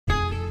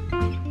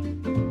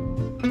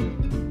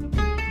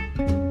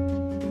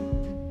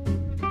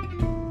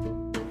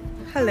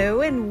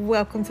Hello and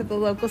welcome to the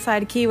local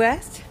side of Key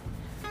West.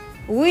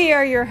 We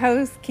are your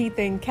hosts, Keith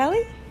and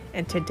Kelly,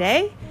 and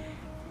today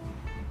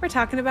we're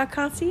talking about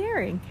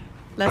concierging.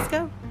 Let's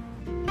go.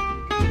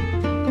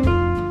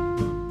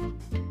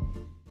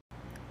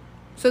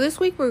 So this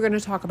week we're going to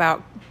talk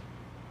about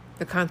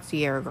the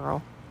concierge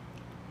girl.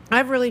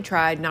 I've really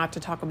tried not to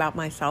talk about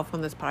myself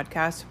on this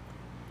podcast.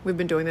 We've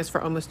been doing this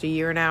for almost a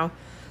year now.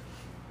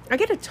 I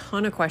get a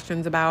ton of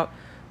questions about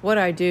what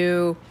I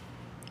do,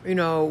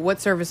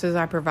 what services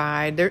I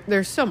provide.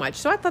 There's so much.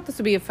 So I thought this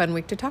would be a fun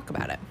week to talk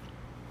about it.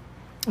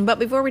 But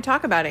before we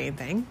talk about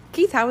anything,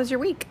 Keith, how was your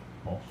week?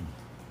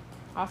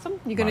 Awesome?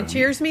 You going to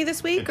cheers me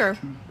this week? Or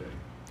Tuesday.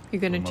 you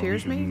going to My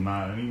cheers week is me?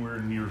 not anywhere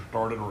near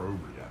started or over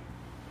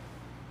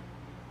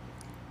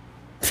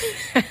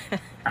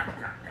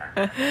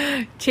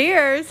yet.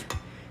 Cheers.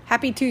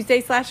 Happy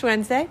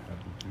Tuesday/Wednesday. Happy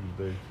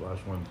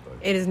Tuesday/Wednesday.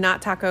 It is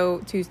not Taco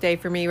Tuesday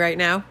for me right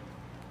now.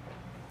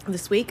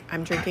 This week,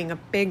 I'm drinking a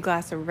big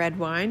glass of red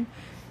wine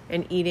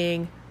and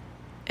eating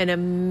an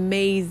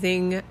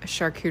amazing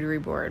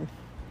charcuterie board.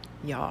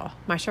 Y'all,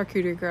 my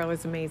charcuterie girl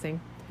is amazing.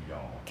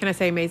 Y'all. Can I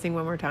say amazing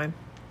one more time?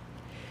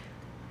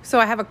 So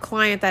I have a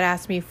client that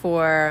asked me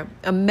for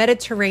a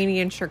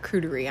Mediterranean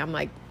charcuterie. I'm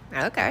like,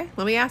 okay,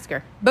 let me ask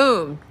her.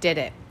 Boom, did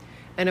it.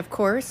 And of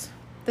course,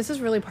 this is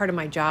really part of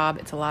my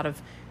job.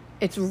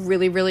 It's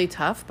really, really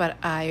tough, but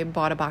I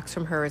bought a box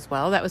from her as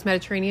well. That was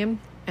Mediterranean,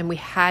 and we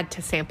had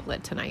to sample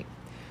it tonight.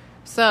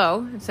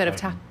 So instead of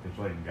It's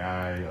like a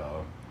guy,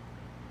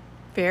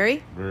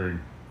 very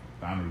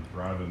down who's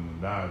driving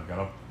and dies, got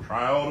to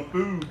try all the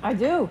food. I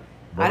do.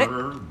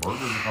 Burgers are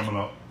coming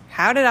up.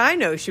 How did I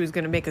know she was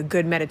going to make a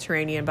good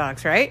Mediterranean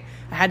box, right?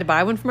 I had to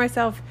buy one for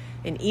myself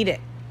and eat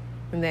it.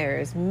 And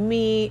there's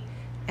meat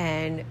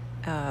and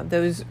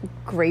those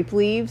grape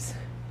leaves.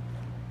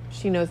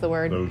 She knows the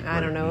word. I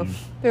don't know.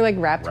 They're like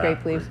wrapped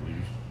grape leaves.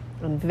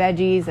 And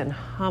veggies and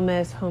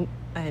hummus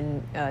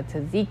and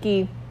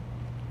tzatziki,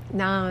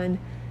 naan,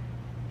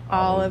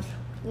 olive.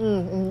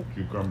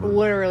 Cucumber.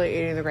 Literally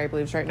eating the grape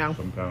leaves right now.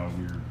 Some kind of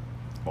weird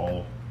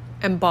ball.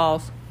 And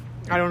balls.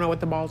 I don't know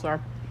what the balls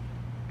are.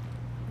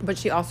 But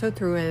she also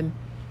threw in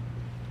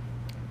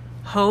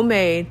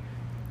homemade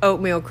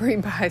oatmeal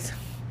cream pies.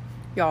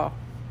 Y'all.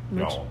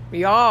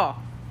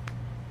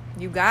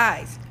 You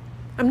guys.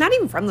 I'm not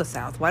even from the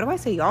South. Why do I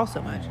say y'all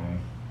so much?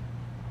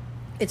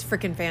 It's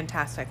freaking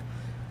fantastic.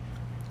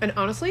 And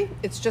honestly,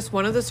 it's just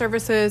one of the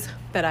services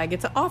that I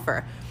get to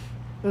offer.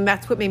 And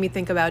that's what made me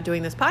think about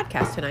doing this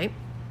podcast tonight,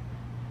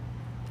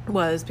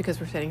 was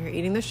because we're sitting here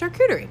eating this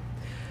charcuterie.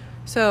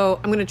 So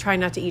I'm going to try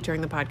not to eat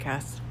during the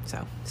podcast.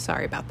 So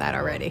sorry about that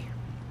already.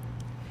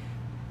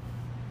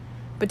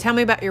 But tell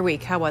me about your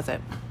week. How was it?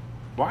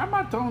 Why am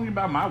I telling you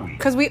about my week?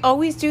 Because we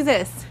always do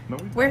this. No,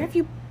 we Where don't. have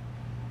you...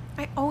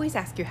 I always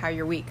ask you how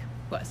your week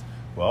was.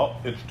 Well,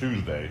 it's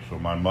Tuesday, so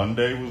my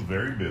Monday was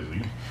very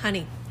busy.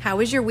 Honey, how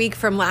was your week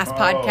from last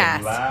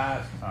podcast?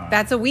 Last time.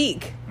 That's a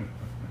week.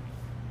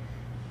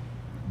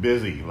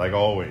 Busy, like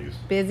always.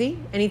 Busy?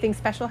 Anything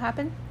special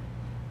happen?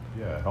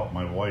 Yeah, I helped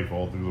my wife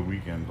all through the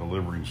weekend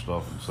delivering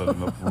stuff and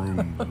setting up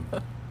rooms. And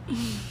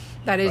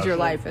That is your special.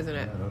 life, isn't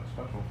it? Yeah, that's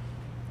special.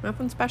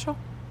 Nothing special?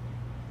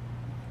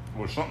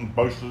 Was something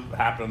supposed to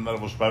happen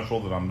that was special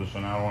that I'm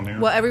missing out on here?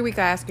 Well, every week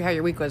I ask you how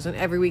your week was, and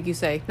every week you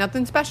say,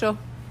 nothing special.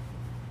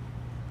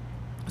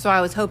 So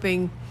I was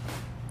hoping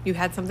you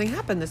had something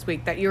happen this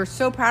week that you're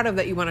so proud of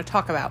that you want to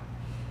talk about.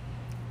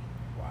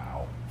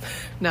 Wow.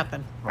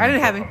 Nothing. I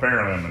didn't have any.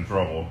 Apparently I'm in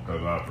trouble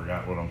because I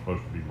forgot what I'm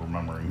supposed to be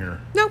remembering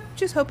here. Nope,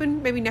 just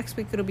hoping maybe next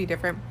week it'll be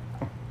different.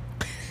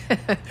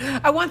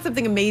 I want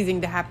something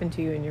amazing to happen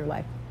to you in your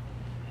life.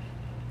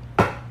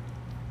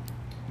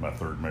 My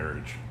third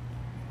marriage.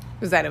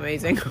 Is that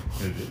amazing?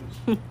 It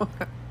is.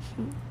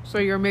 So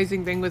your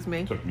amazing thing was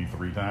me? Took me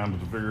 3 times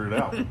to figure it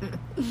out.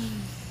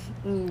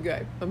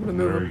 Okay, I'm going to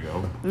move There on. you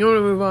go. I'm going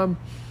to move on.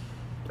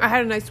 I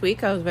had a nice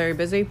week. I was very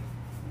busy.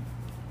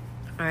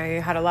 I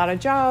had a lot of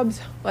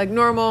jobs, like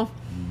normal,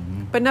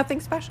 but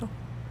nothing special.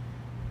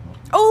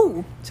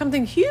 Oh,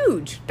 something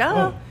huge.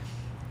 Duh. Oh.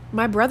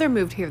 My brother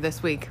moved here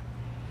this week.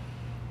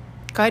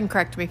 Go ahead and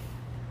correct me.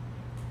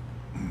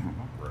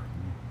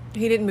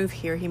 He didn't move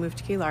here. He moved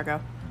to Key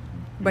Largo.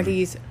 But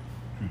he's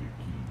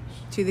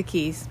to the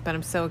Keys. But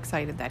I'm so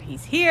excited that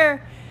he's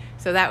here.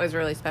 So that was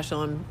really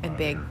special and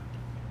big.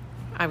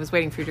 I was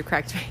waiting for you to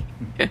correct me.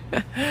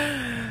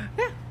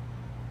 Yeah.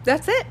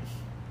 That's it.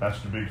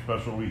 That's the big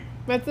special week.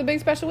 That's the big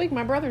special week.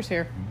 My brother's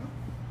here.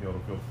 You ought to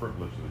feel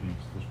privileged that he's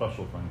the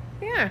special thing.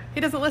 Yeah. He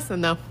doesn't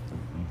listen, though.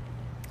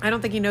 I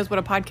don't think he knows what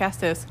a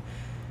podcast is.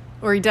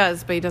 Or he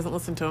does, but he doesn't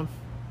listen to them.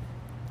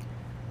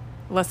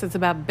 Unless it's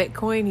about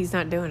Bitcoin, he's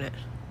not doing it.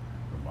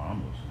 Your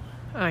mom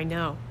listens. I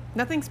know.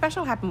 Nothing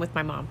special happened with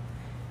my mom.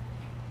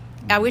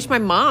 I wish my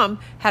mom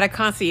had a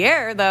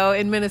concierge, though,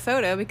 in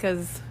Minnesota,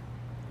 because...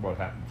 What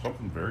happened?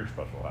 Something very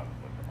special happened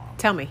with your mom.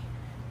 Tell me.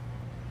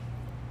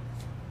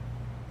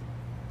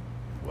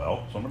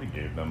 Well, somebody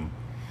gave them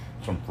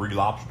some free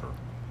lobster.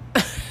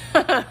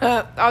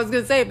 I was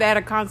going to say, if they had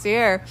a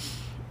concierge,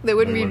 they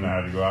wouldn't They be... wouldn't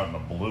have to go out in a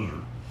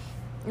blizzard.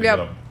 Yep. Get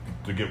a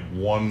to get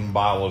one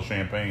bottle of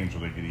champagne so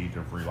they could eat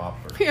their free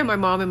lobster. Yeah, my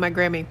mom and my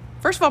Grammy.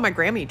 First of all, my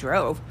Grammy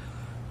drove.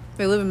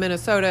 They live in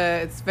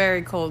Minnesota. It's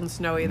very cold and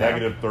snowy there.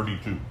 Negative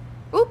 32.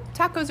 Oop,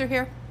 tacos are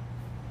here.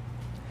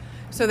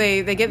 So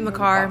they get in the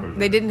car.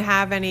 They didn't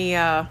have any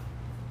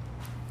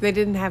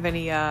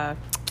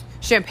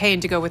champagne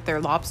to go with their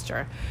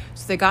lobster.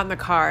 So they got in the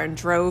car and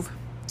drove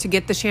to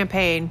get the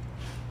champagne,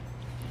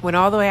 went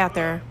all the way out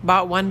there,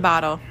 bought one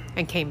bottle,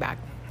 and came back.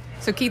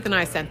 So Keith and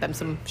I sent them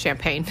some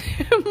champagne.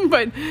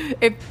 But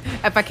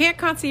if I can't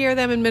concierge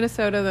them in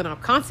Minnesota, then I'll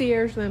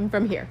concierge them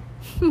from here.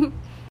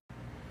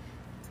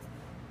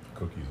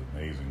 Cookie's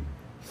amazing.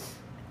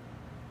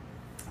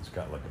 It's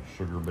got like a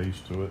sugar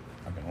base to it.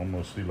 I can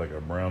almost see like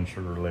a brown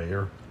sugar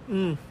layer.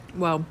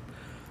 Well,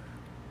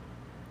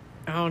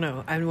 I don't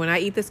know. I mean, when I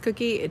eat this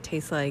cookie, it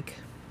tastes like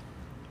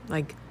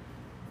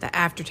the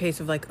aftertaste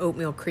of like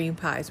oatmeal cream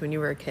pies when you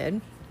were a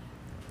kid.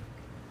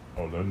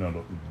 Oh, they're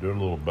a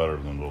little better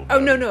than little. Oh,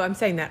 no, I'm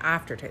saying that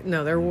aftertaste.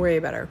 No, they're way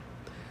better.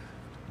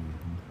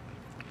 Mm-hmm.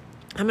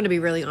 I'm going to be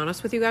really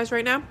honest with you guys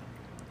right now.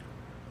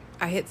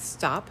 I hit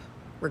stop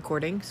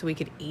recording so we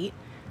could eat.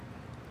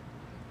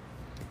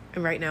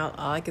 And right now,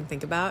 all I can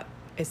think about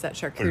is that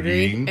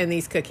charcuterie and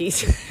these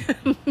cookies.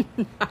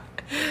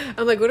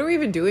 I'm like, what are we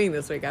even doing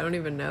this week? I don't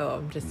even know.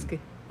 I'm just,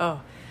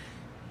 all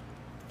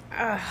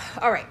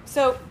right.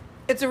 So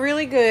it's a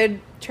really good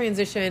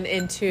transition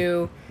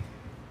into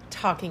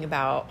talking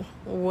about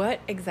what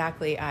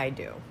exactly I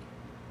do.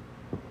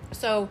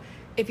 So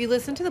if you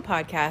listen to the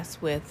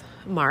podcast with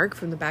Mark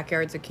from the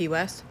Backyards of Key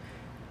West,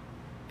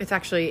 it's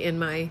actually in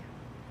my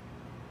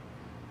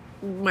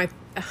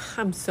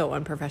I'm so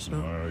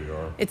unprofessional. There you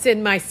are. It's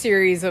in my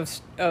series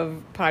of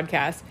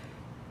podcasts.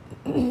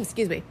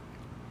 Excuse me.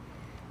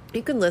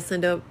 You can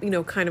listen to,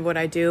 kind of what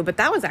I do, but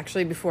that was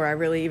actually before I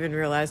really even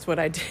realized what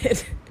I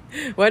did.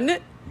 Wasn't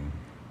it?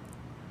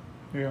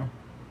 Yeah.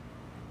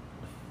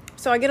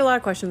 So I get a lot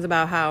of questions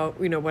about how,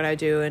 what I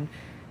do and,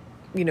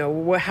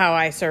 how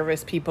I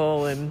service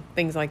people and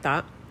things like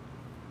that.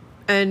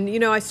 And,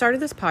 I started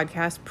this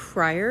podcast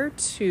prior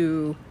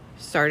to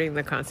starting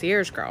the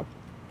Concierge Girl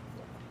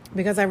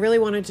because I really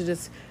wanted to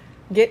just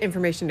get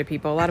information to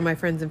people. A lot of my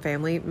friends and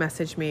family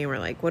messaged me and were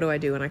like, what do I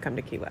do when I come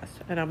to Key West?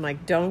 And I'm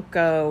like, don't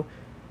go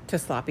to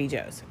Sloppy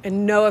Joe's.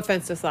 And no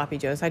offense to Sloppy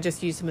Joe's. I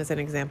just used him as an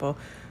example.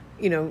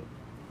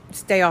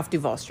 Stay off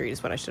Duval Street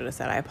is what I should have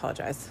said. I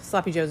apologize.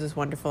 Sloppy Joe's is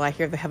wonderful. I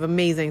hear they have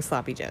amazing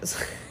Sloppy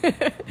Joe's.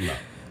 No.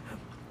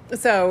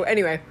 So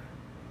anyway,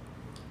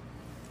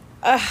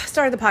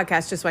 started the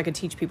podcast just so I could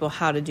teach people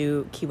how to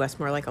do Key West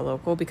more like a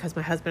local because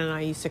my husband and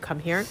I used to come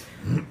here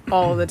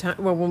all the time.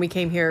 Well, when we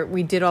came here,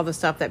 we did all the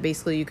stuff that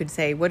basically you could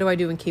say, what do I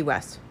do in Key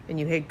West? And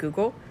you hit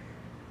Google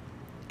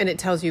and it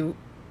tells you,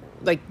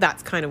 like,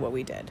 that's kind of what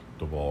we did.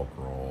 Duval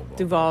crawl.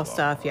 Duval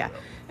stuff, yeah.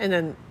 And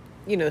then,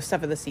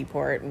 stuff at the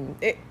seaport. And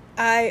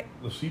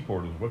the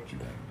seaport is what you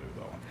want to do,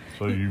 though.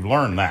 So you've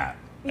learned that.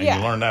 And Yeah.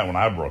 you learned that when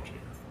I brought you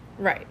here.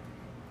 Right.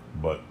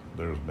 But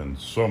there's been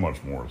so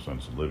much more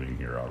since living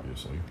here,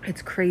 obviously.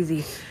 It's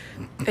crazy.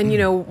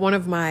 And, one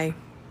of my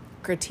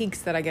critiques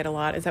that I get a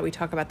lot is that we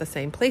talk about the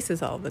same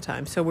places all the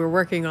time. So we're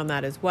working on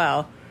that as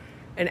well.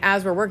 And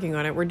as we're working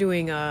on it, we're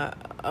doing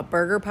a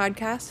burger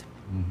podcast.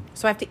 Mm-hmm.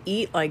 So I have to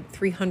eat like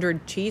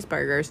 300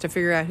 cheeseburgers to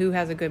figure out who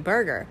has a good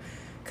burger.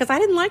 Because I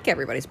didn't like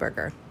everybody's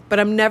burger. But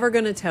I'm never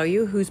going to tell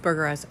you whose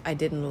burger I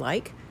didn't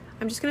like.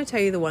 I'm just going to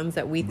tell you the ones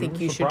that we think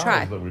you should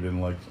try. That we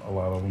didn't like a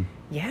lot of them.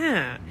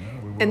 Yeah.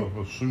 We would have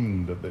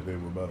assumed that they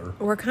were better.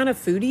 We're kind of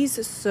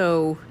foodies,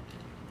 so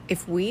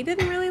if we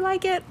didn't really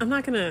like it, I'm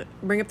not going to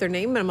bring up their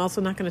name, but I'm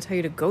also not going to tell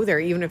you to go there,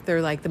 even if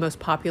they're like the most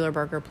popular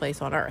burger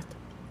place on earth.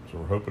 So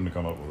we're hoping to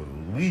come up with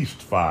at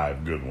least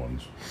 5 good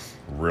ones.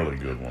 Really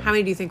good ones. How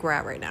many do you think we're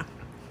at right now?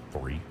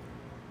 3.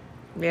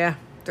 Yeah,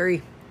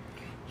 3.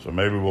 So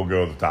maybe we'll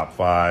go the top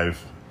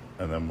 5,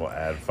 and then we'll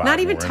add 5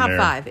 Not even more top in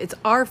there. 5. It's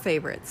our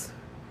favorites.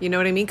 You know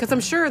what I mean? Because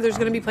I'm sure there's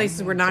going to be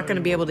places we're not going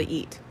to be able to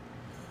eat.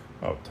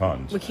 Oh,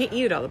 tons. We can't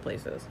eat at all the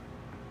places.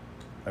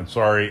 And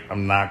sorry,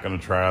 I'm not going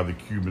to try the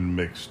Cuban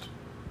mixed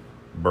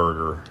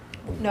burger.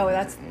 No,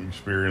 that's...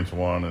 Experience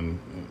one,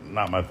 and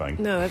not my thing.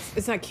 No,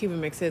 it's not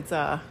Cuban mix. It's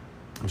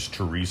It's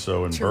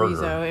chorizo and burger.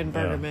 Chorizo and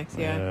burger mix,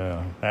 yeah.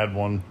 Yeah, had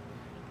one.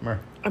 Come here.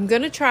 I'm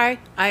going to try.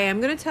 I am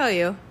going to tell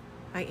you.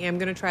 I am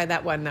going to try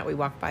that one that we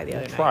walked by the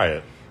other night. Try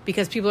it.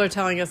 Because people are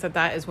telling us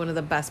that is one of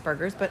the best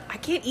burgers, but I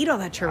can't eat all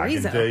that chorizo.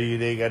 I can tell you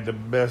they got the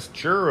best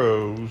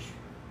churros.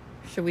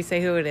 Should we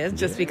say who it is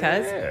just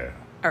because? Yeah.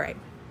 All right.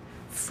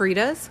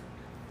 Frida's.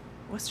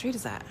 What street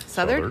is that?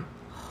 Southern?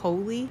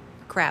 Holy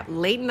crap.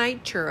 Late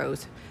night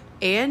churros.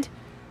 And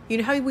you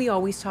know how we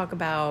always talk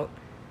about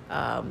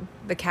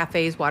the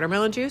cafe's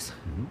watermelon juice?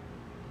 Mm-hmm.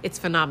 It's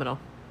phenomenal.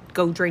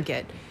 Go drink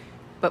it.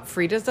 But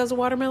Frida's does a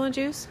watermelon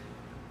juice?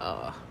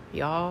 Oh,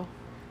 y'all,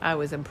 I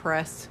was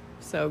impressed.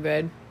 So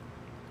good.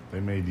 They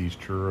made these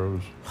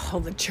churros. Oh,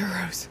 the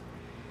churros.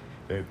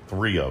 They had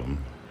 3 of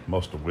them.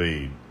 Must have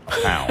weighed a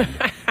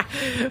pound.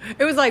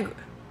 It was like,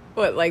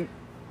 what, like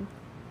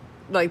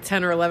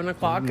 10 or 11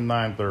 o'clock?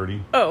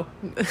 9:30. Oh.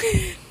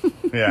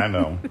 Yeah, I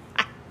know.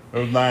 It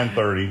was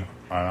 9:30,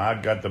 and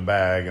I got the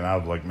bag, and I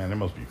was like, man, there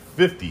must be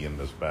 50 in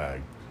this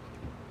bag.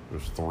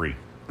 There's 3.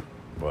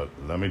 But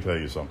let me tell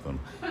you something.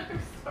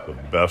 The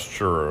best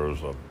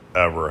churros I've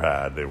ever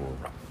had.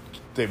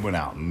 They went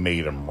out and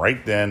made them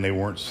right then. They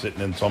weren't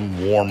sitting in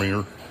some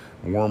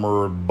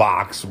warmer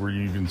box where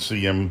you can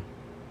see them.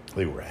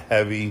 They were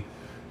heavy.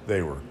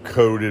 They were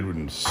coated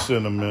in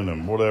cinnamon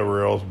and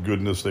whatever else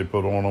goodness they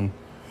put on them.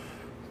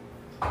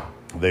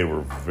 They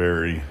were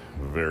very,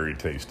 very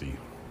tasty.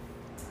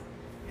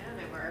 Yeah,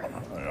 they were.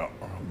 Yeah.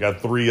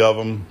 Got 3 of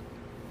them.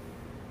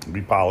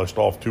 We polished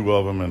off 2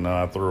 of them, and then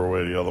I threw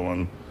away the other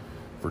one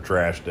for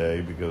trash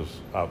day because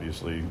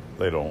obviously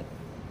they don't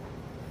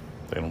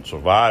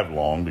survive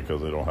long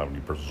because they don't have any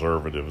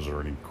preservatives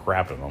or any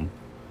crap in them.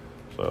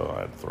 So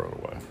I had to throw it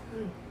away.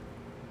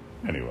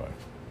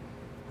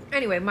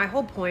 Anyway, my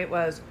whole point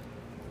was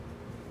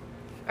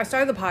I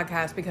started the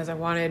podcast because I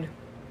wanted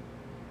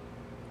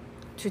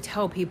to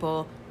tell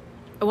people,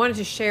 I wanted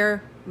to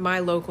share my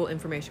local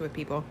information with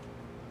people.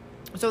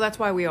 So that's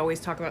why we always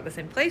talk about the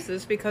same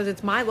places, because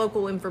it's my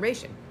local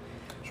information.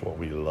 It's what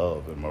we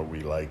love and what we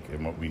like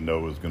and what we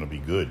know is going to be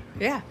good.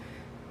 Yeah.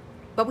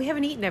 But we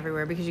haven't eaten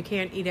everywhere because you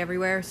can't eat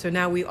everywhere. So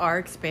now we are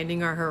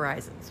expanding our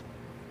horizons.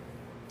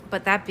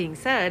 But that being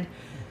said,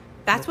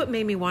 that's what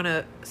made me want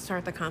to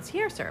start the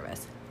concierge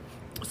service.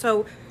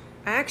 So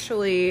I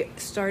actually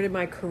started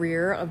my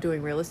career of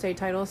doing real estate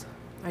titles.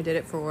 I did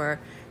it for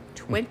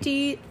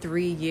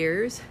 23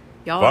 years.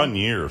 Y'all, Fun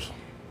years.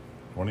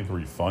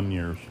 23 fun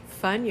years.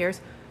 Fun years.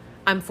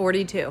 I'm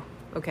 42,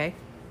 okay?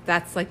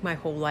 That's like my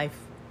whole life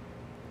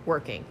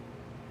working.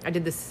 I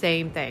did the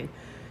same thing.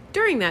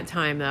 During that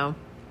time, though,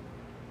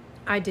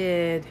 I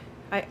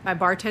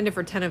bartended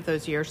for 10 of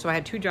those years, so I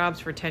had 2 jobs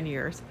for 10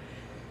 years.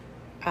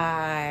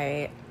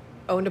 I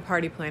owned a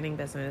party planning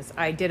business.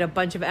 I did a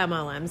bunch of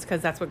MLMs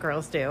because that's what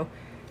girls do.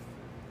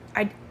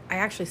 I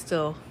actually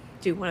still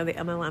do one of the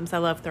MLMs. I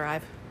love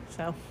Thrive.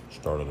 So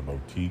Started a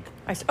boutique.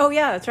 oh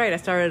yeah, that's right. I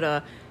started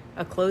a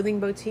clothing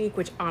boutique,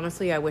 which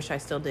honestly I wish I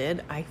still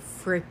did. I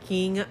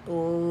freaking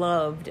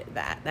loved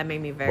that. That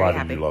made me very happy.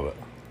 Why did you love it?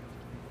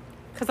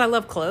 Because I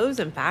love clothes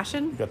and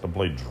fashion. You got to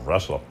play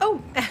dress up.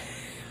 Oh,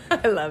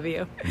 I love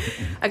you.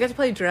 I got to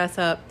play dress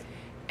up.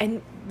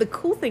 And the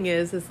cool thing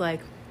is like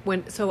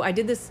so I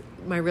did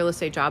my real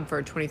estate job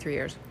for 23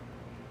 years.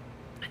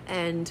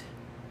 And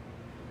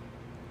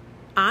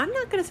I'm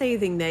not going to say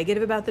anything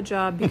negative about the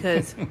job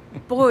because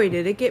boy,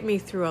 did it get me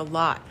through a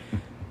lot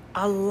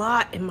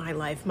in my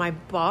life. My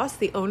boss,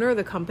 the owner of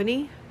the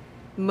company,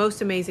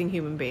 most amazing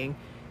human being.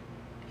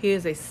 He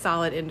is a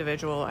solid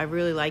individual. I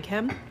really like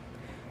him.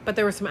 But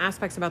there were some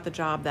aspects about the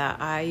job that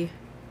I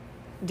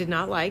did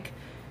not like.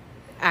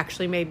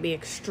 Actually made me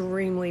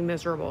extremely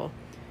miserable.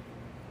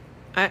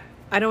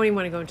 I don't even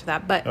want to go into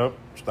that, but Oh,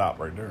 stop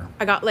right there.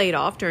 I got laid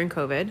off during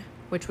COVID,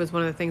 which was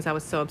one of the things I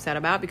was so upset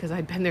about because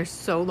I'd been there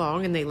so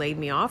long and they laid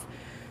me off.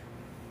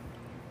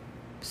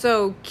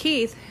 So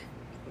Keith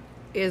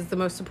is the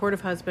most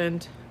supportive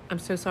husband. I'm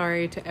so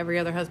sorry to every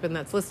other husband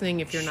that's listening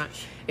if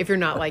you're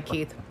not like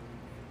Keith.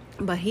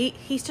 But he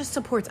just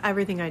supports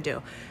everything I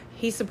do.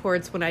 He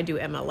supports when I do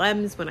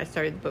MLMs, when I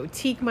started the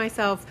boutique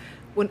myself,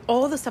 when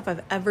all the stuff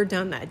I've ever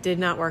done that did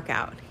not work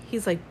out.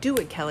 He's like, do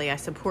it, Kelly. I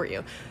support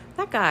you.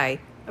 That guy,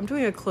 I'm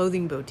doing a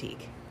clothing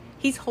boutique.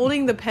 He's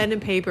holding the pen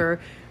and paper.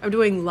 I'm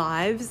doing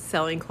lives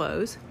selling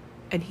clothes.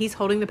 And he's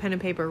holding the pen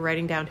and paper,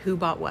 writing down who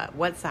bought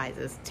what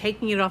sizes,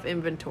 taking it off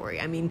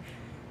inventory. I mean,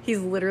 he's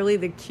literally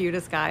the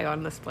cutest guy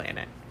on this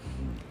planet.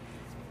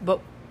 But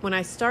when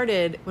I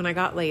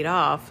got laid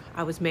off,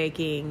 I was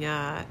making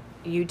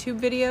YouTube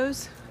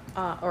videos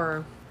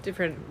or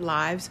different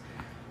lives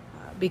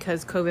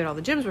because COVID, all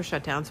the gyms were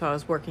shut down. So I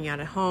was working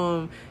out at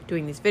home,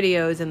 doing these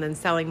videos, and then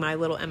selling my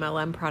little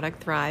MLM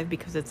product, Thrive,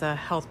 because it's a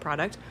health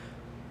product,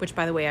 which,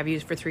 by the way, I've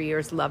used for 3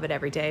 years, love it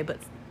every day, but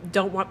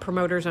don't want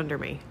promoters under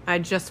me. I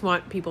just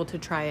want people to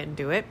try it and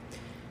do it.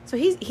 So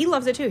he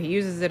loves it too. He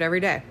uses it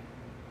every day.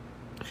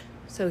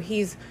 So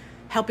he's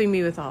helping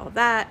me with all of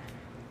that.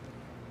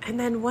 And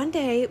then one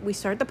day we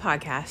start the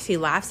podcast. He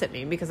laughs at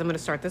me because I'm going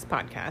to start this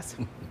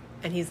podcast.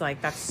 And he's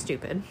like, that's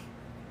stupid.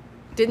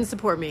 Didn't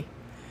support me.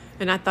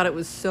 And I thought it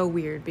was so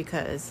weird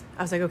because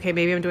I was like, okay,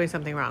 maybe I'm doing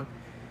something wrong.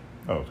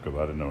 Oh, it's because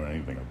I didn't know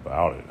anything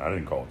about it. I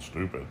didn't call it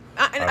stupid.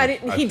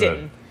 He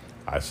didn't.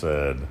 I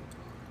said,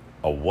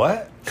 a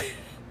what?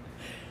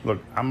 Look,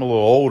 I'm a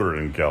little older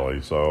than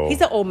Kelly, so...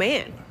 He's an old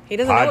man. He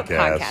doesn't know what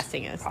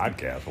podcasting is.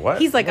 Podcast? What?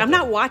 He's like, I'm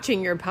not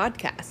watching your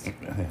podcast.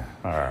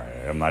 All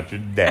right, I'm not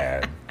your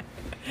dad.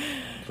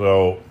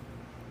 So,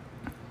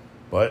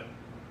 but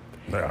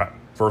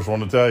first one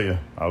to tell you,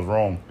 I was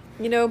wrong.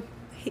 You know,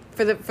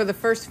 for the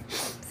first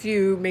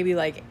few, maybe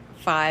like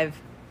 5,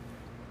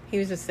 he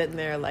was just sitting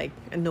there like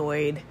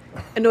annoyed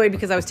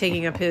because I was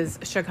taking up his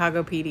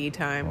Chicago PD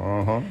time.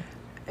 Uh-huh.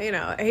 You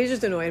know, he was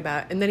just annoyed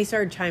about it. And then he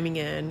started chiming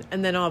in.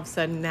 And then all of a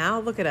sudden, now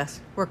look at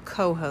us. We're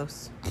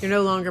co-hosts. You're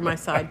no longer my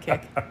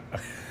sidekick.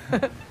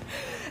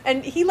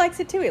 And he likes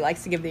it too. He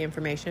likes to give the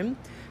information.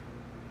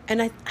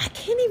 And I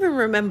can't even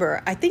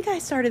remember. I think I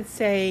started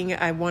saying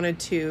I wanted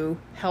to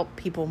help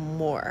people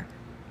more.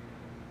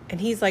 And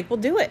he's like, well,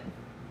 do it.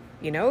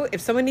 You know,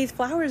 if someone needs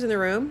flowers in the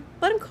room,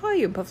 let him call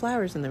you and put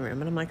flowers in the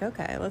room. And I'm like,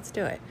 okay, let's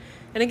do it.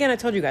 And again, I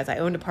told you guys, I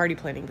owned a party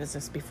planning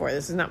business before.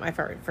 This is not my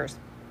first,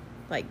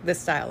 like, this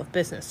style of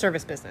business,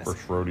 service business.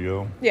 First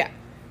rodeo. Yeah.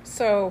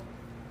 So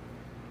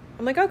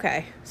I'm like,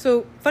 okay.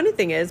 So funny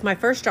thing is, my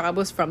first job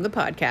was from the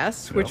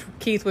podcast, which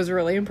Keith was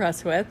really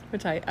impressed with,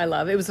 which I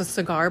love. It was a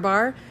cigar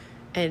bar.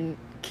 And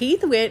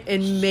Keith went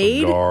and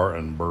made... Cigar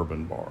and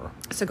bourbon bar.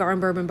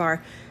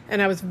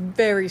 And I was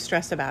very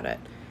stressed about it.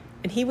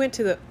 And he went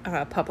to the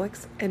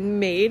Publix and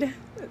made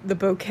the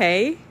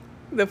bouquet,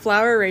 the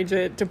flower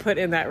arrangement to put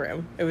in that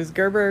room. It was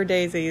Gerber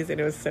daisies,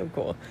 and it was so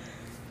cool.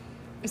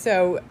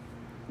 So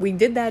we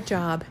did that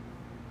job,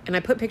 and I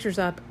put pictures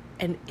up,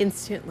 and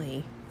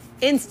instantly,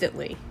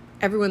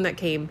 everyone that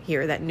came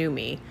here that knew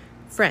me,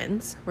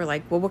 friends, were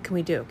like, well, what can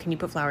we do? Can you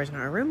put flowers in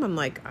our room? I'm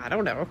like, I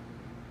don't know.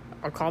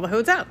 I'll call the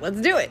hotel. Let's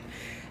do it.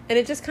 And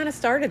it just kind of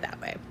started that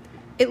way.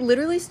 It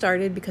literally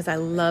started because I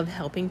love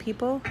helping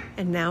people.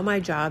 And now my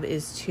job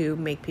is to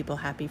make people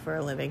happy for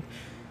a living.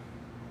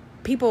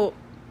 People,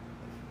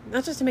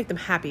 not just to make them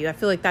happy. I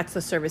feel like that's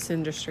the service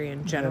industry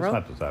in general. Yeah,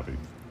 it's not just happy.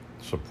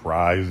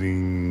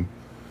 Surprising.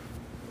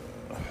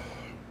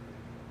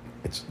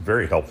 It's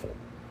very helpful.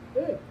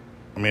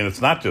 I mean,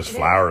 it's not just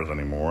flowers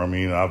anymore. I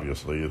mean,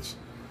 obviously, it's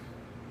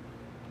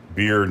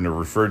beer in the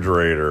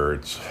refrigerator.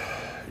 It's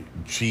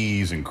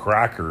cheese and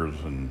crackers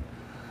and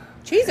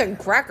cheese and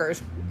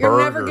crackers. You're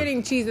never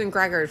getting cheese and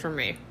crackers from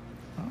me.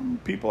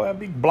 People have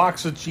big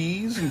blocks of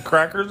cheese and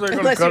crackers. They're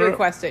Unless you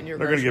request it in your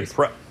They're going to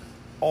get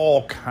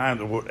all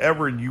kinds of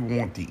whatever you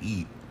want to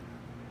eat.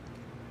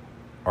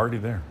 Already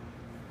there.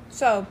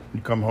 So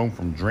you come home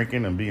from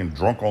drinking and being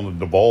drunk on the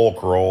Duval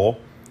crawl.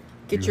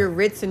 Get your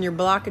Ritz and your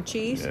block of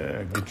cheese.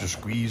 Yeah, get your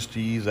squeezed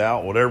cheese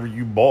out. Whatever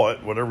you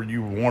bought, whatever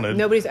you wanted.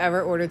 Nobody's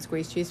ever ordered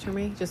squeezed cheese from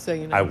me, just so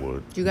you know. I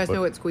would. Do you guys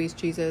know what squeezed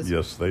cheese is?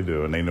 Yes, they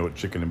do. And they know what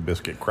chicken and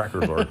biscuit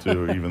crackers are,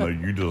 too, even though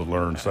you just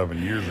learned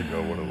 7 years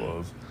ago what it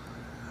was.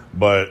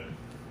 But,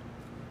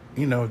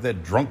 you know,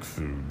 that drunk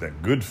food,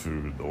 that good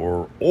food,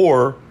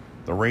 or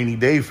the rainy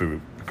day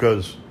food,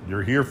 because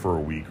you're here for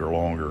a week or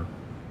longer,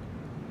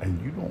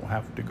 and you don't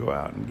have to go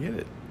out and get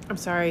it. I'm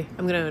sorry.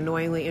 I'm going to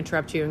annoyingly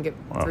interrupt you and get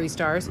 3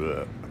 stars.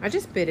 Bleh. I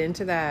just bit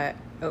into that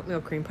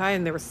oatmeal cream pie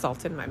and there was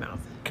salt in my mouth.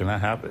 Can I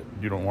have it?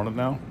 You don't want it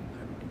now?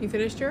 You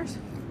finished yours?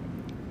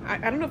 I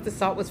don't know if the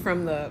salt was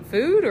from the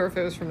food or if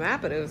it was from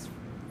that, but it was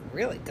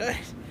really good.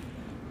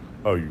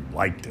 Oh, you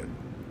liked it.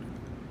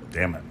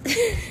 Damn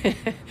it.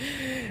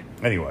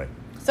 Anyway.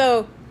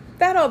 So,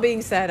 that all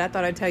being said, I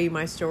thought I'd tell you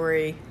my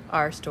story,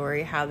 our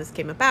story, how this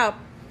came about.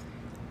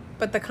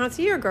 But the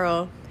Concierge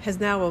Girl has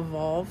now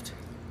evolved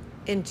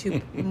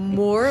into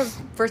more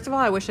of... First of all,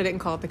 I wish I didn't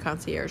call it the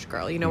Concierge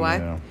Girl. You know why?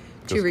 Yeah,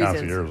 2 reasons.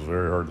 Concierge is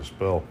very hard to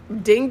spell.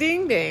 Ding,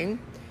 ding, ding.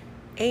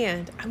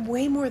 And I'm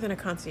way more than a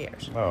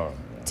concierge. Oh,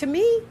 yeah. To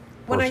me,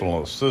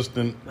 personal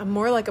assistant. I'm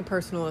more like a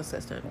personal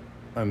assistant.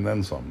 And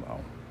then some,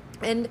 though.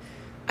 And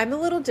I'm a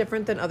little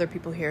different than other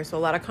people here. So a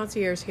lot of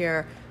concierges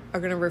here are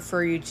going to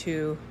refer you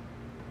to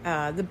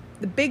the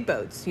big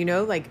boats, you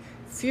know, like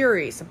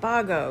Fury,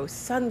 Sabago,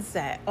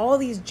 Sunset, all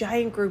these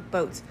giant group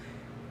boats.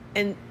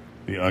 And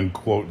the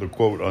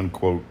quote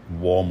unquote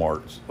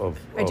Walmarts of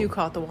I do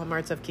call it the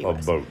Walmarts of Key West.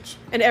 Of boats.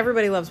 And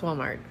everybody loves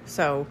Walmart.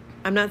 So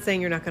I'm not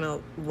saying you're not going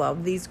to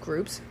love these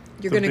groups.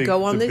 You're going to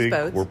go on these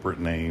boats. Corporate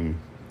name.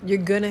 You're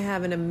going to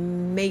have an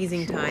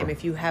amazing time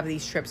if you have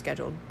these trips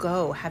scheduled.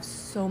 Go. Have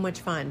so much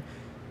fun.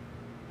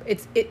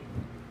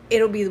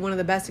 It'll be one of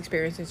the best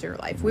experiences of your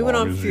life. We went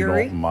on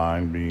Fury. You don't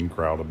mind being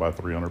crowded by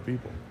 300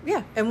 people.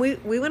 Yeah, and we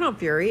went on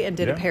Fury and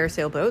did a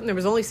parasail boat, and there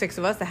was only 6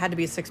 of us. That had to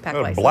be a 6-pack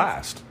license.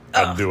 Blast!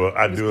 I'd do a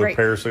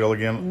parasail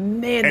again.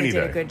 Man, they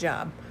did a good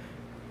job.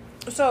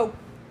 So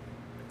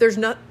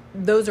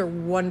those are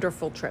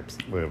wonderful trips.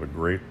 They have a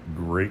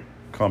great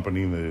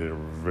company. They're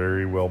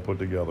very well put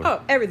together.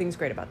 Oh, everything's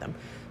great about them.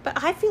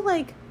 But I feel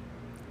like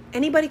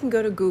anybody can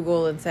go to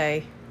Google and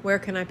say, where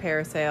can I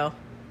parasail?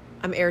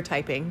 I'm air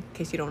typing, in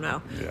case you don't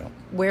know. Yeah.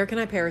 Where can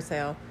I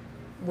parasail?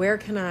 Where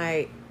can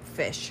I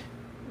fish?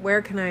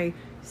 Where can I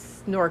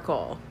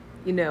snorkel?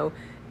 You know,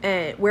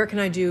 and where can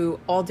I do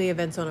all-day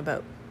events on a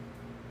boat?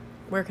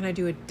 Where can I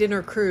do a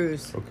dinner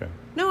cruise? Okay.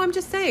 No, I'm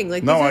just saying.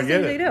 Like, no, these are I the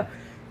get things it. they do.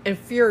 And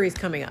Fury's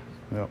coming up.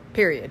 Yep.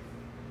 Period.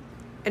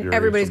 And Fury,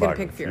 everybody's going Sabago,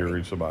 to pick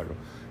Fury. Sabago.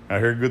 I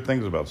hear good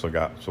things about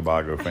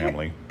Sabago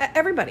family.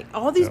 Everybody.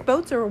 All these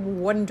boats are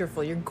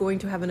wonderful. You're going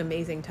to have an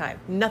amazing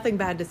time. Nothing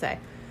bad to say.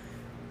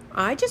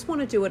 I just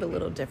want to do it a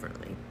little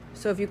differently.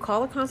 So if you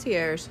call a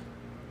concierge,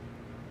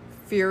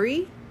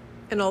 Fury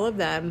and all of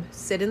them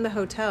sit in the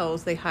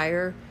hotels. They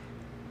hire,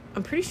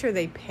 I'm pretty sure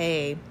they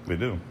pay They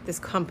do. this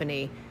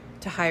company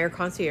to hire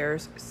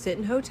concierges, sit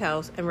in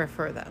hotels, and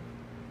refer them,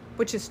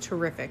 which is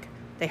terrific.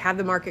 They have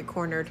the market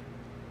cornered.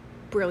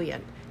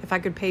 Brilliant. If I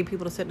could pay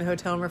people to sit in a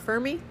hotel and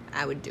refer me,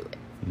 I would do it.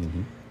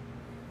 Mm-hmm.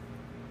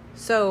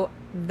 So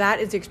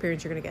that is the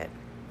experience you're going to get.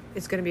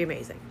 It's going to be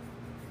amazing.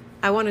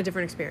 I want a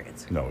different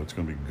experience. No, it's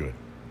going to be good.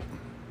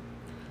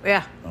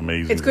 Yeah.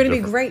 Amazing. It's going to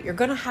be great. You're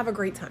going to have a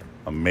great time.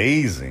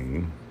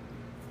 Amazing.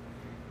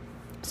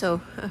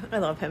 So, I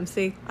love him.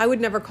 See, I would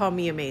never call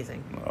me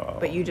amazing,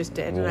 but you just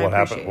did, and I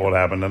appreciate it. What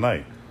happened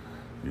tonight?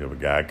 You have a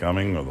guy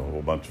coming with a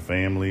whole bunch of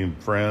family and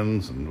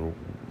friends, and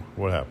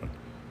what happened?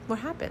 What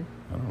happened?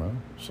 I don't know.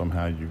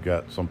 Somehow you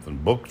got something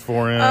booked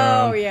for him.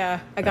 Oh, yeah.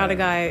 I got a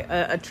guy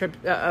a trip,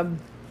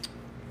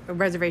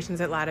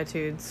 reservations at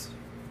Latitudes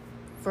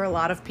for a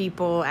lot of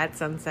people at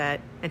Sunset,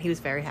 and he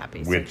was very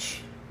happy.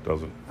 Which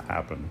doesn't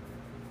happen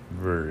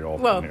very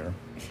often Well, here.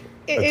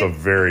 It's a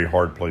very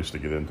hard place to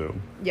get into.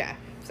 Yeah.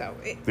 So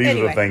These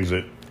are the things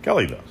that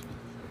Kelly does,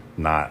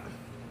 not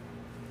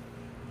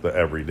the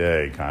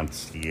everyday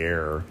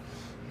concierge.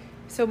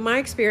 So my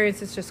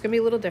experience is just going to be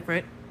a little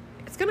different.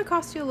 It's going to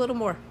cost you a little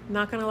more.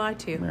 Not going to lie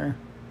to you.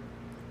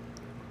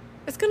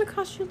 It's going to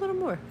cost you a little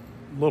more.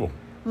 Little.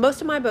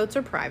 Most of my boats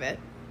are private.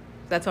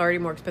 That's already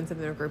more expensive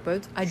than group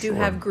boats. I do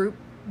have group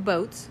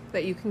boats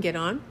that you can get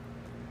on,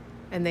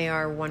 and they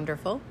are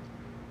wonderful.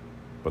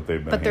 But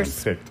they've been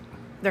handpicked.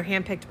 They're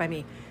handpicked by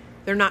me.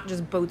 They're not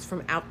just boats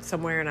from out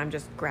somewhere and I'm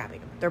just grabbing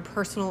them. They're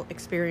personal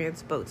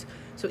experience boats.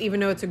 So even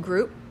though it's a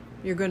group,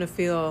 you're going to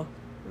feel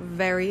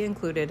very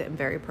included and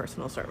very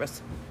personal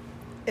service.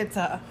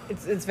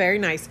 It's very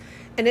nice.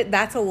 And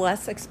that's a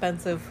less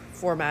expensive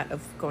format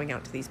of going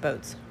out to these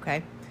boats,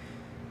 okay?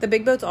 The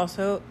big boats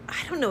also,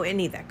 I don't know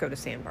any that go to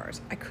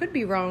sandbars. I could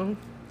be wrong,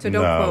 so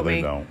don't quote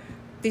me. Don't.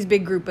 These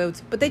big group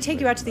boats, but they take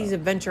you out to these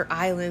adventure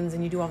islands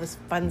and you do all this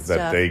fun stuff.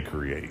 That they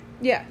create.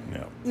 Yeah.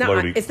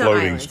 Floating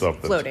islands,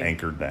 stuff that's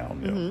anchored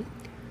down.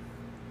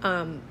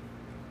 Mm-hmm.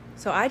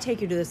 So I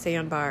take you to the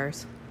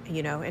sandbars,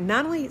 and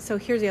not only, so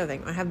here's the other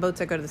thing. I have boats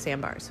that go to the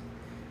sandbars.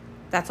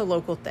 That's a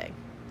local thing,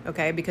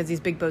 okay? Because these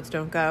big boats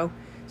don't go.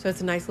 So it's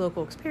a nice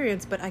local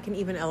experience, but I can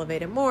even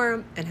elevate it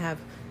more and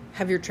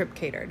have your trip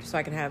catered. So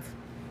I can have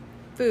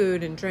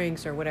food and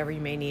drinks or whatever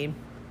you may need.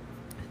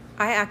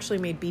 I actually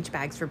made beach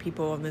bags for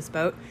people on this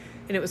boat,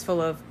 and it was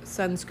full of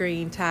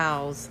sunscreen,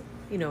 towels,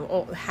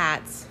 old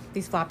hats,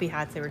 these floppy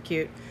hats. They were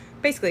cute.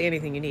 Basically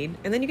anything you need.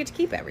 And then you get to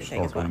keep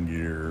everything as well. Snorkeling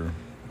gear.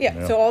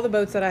 Yeah, so all the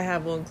boats that I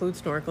have will include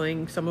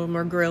snorkeling. Some of them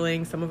are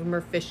grilling. Some of them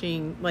are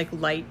fishing, like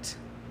light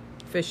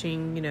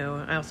fishing.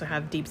 I also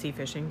have deep sea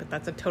fishing, but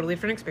that's a totally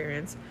different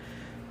experience.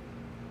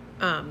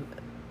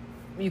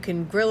 You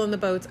can grill in the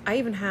boats. I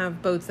even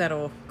have boats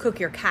that'll cook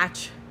your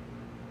catch.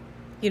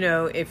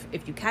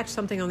 If you catch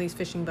something on these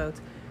fishing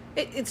boats,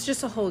 it's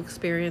just a whole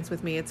experience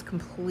with me. It's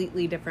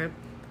completely different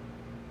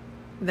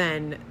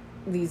than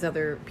these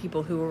other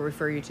people who will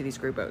refer you to these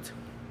group boats.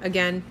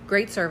 Again,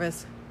 great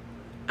service.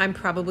 I'm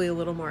probably a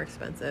little more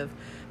expensive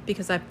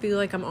because I feel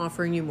like I'm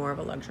offering you more of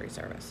a luxury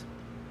service.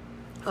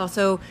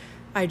 Also,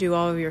 I do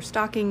all of your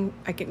stocking.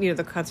 I can,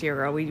 the concierge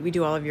girl. We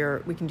do all of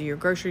we can do your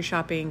grocery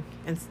shopping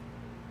and.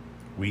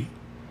 We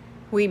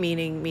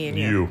meaning me and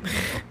you.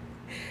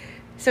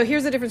 So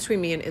here's the difference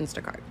between me and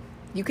Instacart.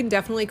 You can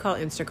definitely call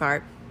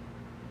Instacart.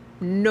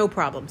 No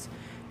problems.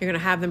 You're going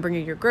to have them bring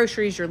you your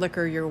groceries, your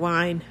liquor, your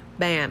wine.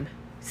 Bam.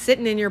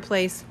 Sitting in your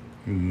place.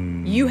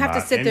 You have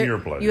to sit there.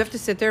 You have to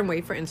sit there and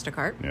wait for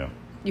Instacart. Yeah.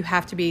 You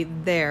have to be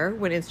there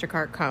when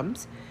Instacart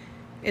comes.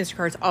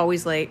 Instacart's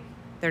always late.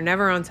 They're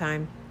never on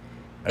time.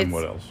 And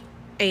what else?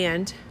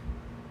 And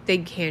they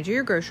hand you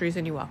your groceries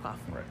and you walk off.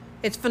 Right.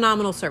 It's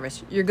phenomenal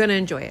service. You're going to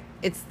enjoy it.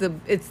 It's the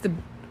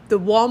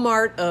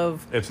Walmart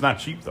of... It's not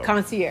cheap, though.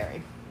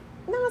 Concierge.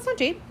 No, it's not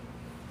cheap.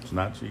 It's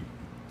not cheap.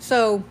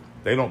 So...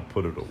 They don't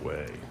put it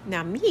away.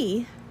 Now,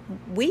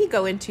 we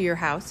go into your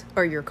house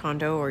or your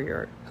condo or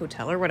your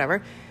hotel or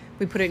whatever.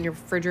 We put it in your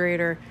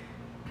refrigerator.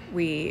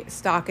 We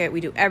stock it.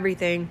 We do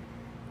everything.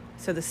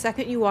 So the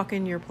second you walk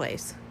in your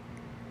place,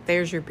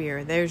 there's your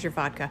beer. There's your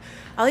vodka.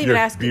 I'll even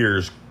ask you... Your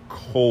beer's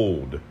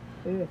cold.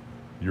 Yeah.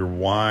 Your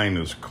wine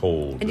is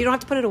cold. And you don't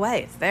have to put it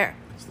away. It's there.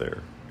 It's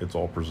there. It's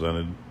all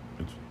presented.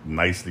 It's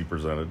nicely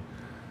presented.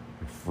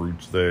 Your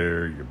fruit's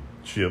there, your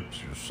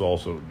chips, your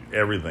salsa,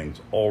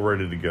 everything's all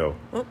ready to go.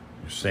 Oh.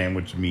 Your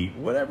sandwich meat,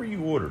 whatever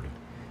you ordered.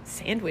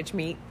 Sandwich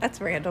meat? That's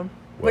random.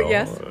 Well, but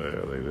yes. Yeah,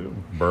 they do.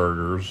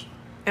 Burgers.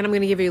 And I'm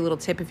going to give you a little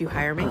tip if you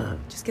hire me.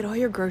 Just get all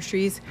your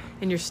groceries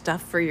and your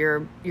stuff for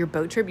your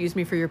boat trip. Use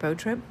me for your boat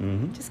trip.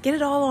 Mm-hmm. Just get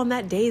it all on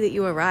that day that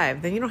you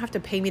arrive. Then you don't have to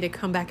pay me to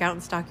come back out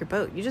and stock your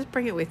boat. You just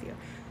bring it with you.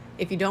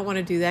 If you don't want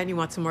to do that and you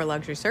want some more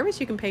luxury service,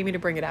 you can pay me to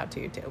bring it out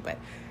to you too. But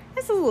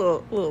that's a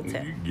little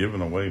tip. You're giving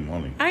away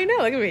money. I know.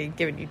 Look at me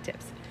giving you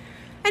tips.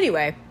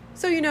 Anyway,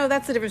 so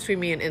that's the difference between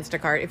me and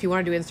Instacart. If you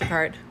want to do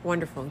Instacart,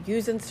 wonderful.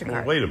 Use Instacart.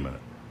 Well, wait a minute.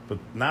 But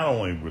not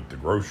only with the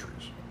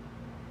groceries.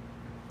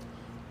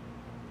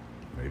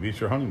 Maybe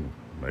it's your honeymoon.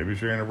 Maybe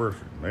it's your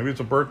anniversary. Maybe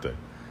it's a birthday.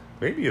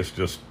 Maybe it's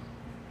just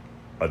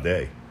a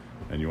day.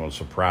 And you want to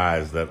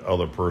surprise that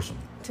other person.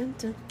 Dun,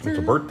 dun, dun. It's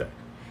a birthday.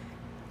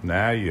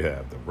 Now you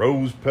have the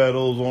rose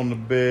petals on the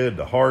bed,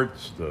 the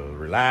hearts, the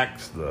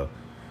relax, the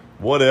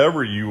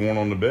whatever you want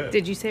on the bed.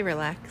 Did you say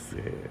relax?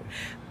 Yeah.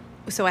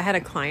 So I had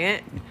a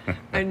client.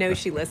 I know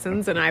she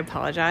listens, and I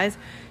apologize.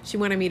 She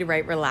wanted me to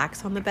write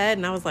 "relax" on the bed,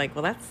 and I was like,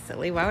 "Well, that's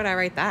silly. Why would I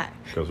write that?"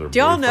 Because her Do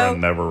y'all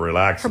boyfriend know never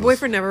relaxes. her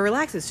boyfriend never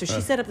relaxes, so she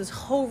set up this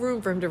whole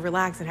room for him to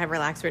relax and have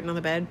 "relax" written on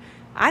the bed.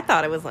 I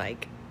thought it was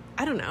like,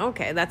 I don't know.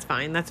 Okay, that's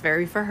fine. That's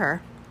very for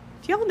her.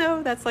 Do y'all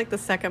know that's like the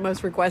second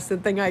most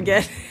requested thing I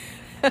get?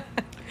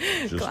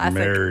 Just Classic.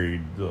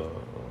 married,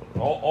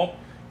 all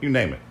you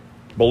name it,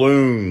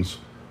 balloons,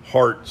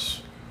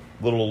 hearts,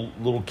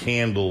 little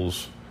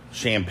candles,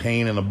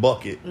 champagne in a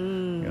bucket. You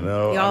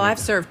know, Y'all, I've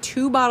served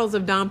 2 bottles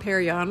of Dom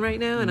Perignon right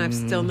now, and I've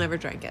still never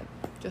drank it.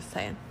 Just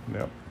saying.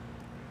 Yep.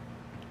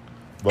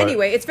 But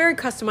Anyway, it's very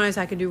customized.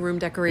 I can do room you're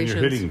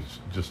decorations. hitting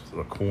just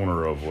a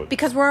corner of what.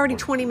 Because we're already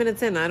 20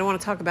 minutes in. I don't want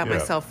to talk about Yeah.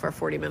 myself for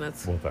 40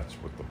 minutes. Well, that's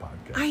what the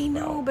podcast. I is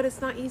know, about. but it's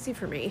not easy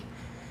for me.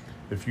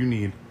 If you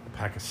need a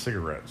pack of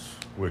cigarettes,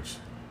 which,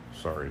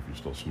 sorry if you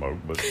still smoke,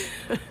 but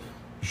you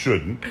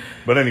shouldn't.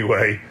 But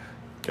anyway,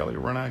 Kelly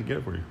will run out and get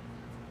it for you.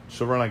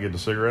 She'll run out and get the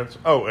cigarettes.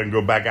 Oh, and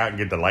go back out and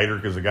get the lighter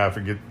because the guy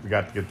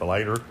forgot to get the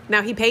lighter.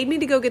 Now, he paid me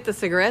to go get the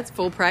cigarettes,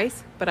 full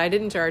price, but I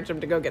didn't charge him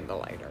to go get the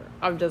lighter.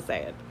 I'm just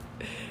saying.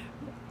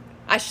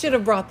 I should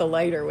have brought the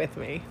lighter with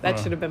me. That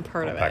should have been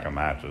part A of pack it. of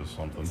matches,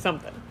 something.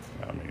 Something.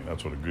 I mean,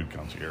 that's what a good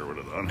concierge would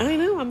have done. I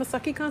know. I'm a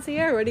sucky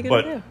concierge. What are you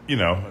going to But, do? you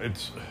know,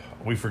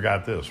 we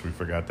forgot this, we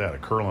forgot that, a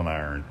curling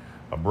iron,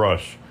 a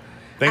brush.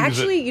 Things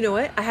Actually, you know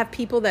what? I have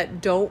people that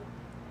don't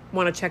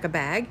want to check a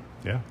bag.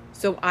 yeah,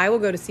 So I will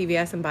go to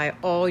CVS and buy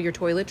all your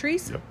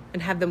toiletries Yep.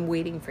 and have them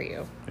waiting for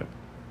you. yep.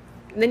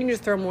 And then you can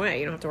just throw them away.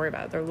 You don't have to worry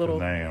about it. They're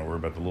little. And now we're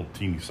about the little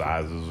teeny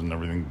sizes and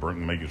everything,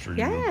 making sure you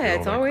Yeah, get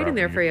it's that all waiting crap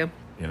there in for you.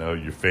 You know,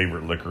 your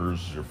favorite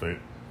liquors, your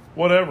favorite,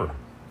 whatever.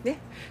 Yeah.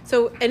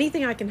 So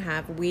anything I can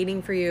have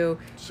waiting for you.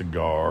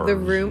 Cigars. The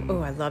room. and-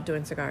 Oh, I love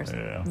doing cigars.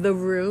 Yeah. The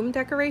room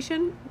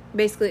decoration.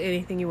 Basically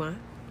anything you want.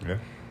 Yeah.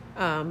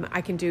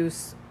 I can do.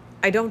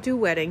 I don't do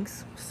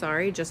weddings.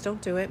 Sorry, just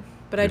don't do it.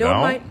 But I You don't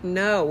don't? mind.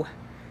 No.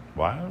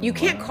 Why? You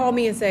can't call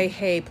me and say,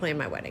 "Hey, plan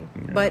my wedding."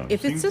 But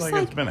if it's Seems just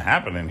like it's been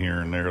happening here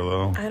and there,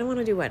 though. I don't want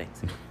to do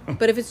weddings.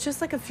 But if it's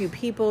just like a few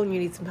people and you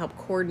need some help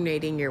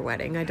coordinating your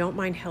wedding, I don't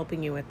mind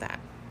helping you with that.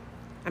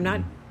 I'm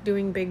not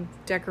doing big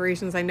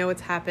decorations. I know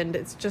it's happened.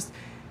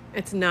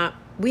 It's not.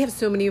 We have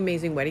so many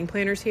amazing wedding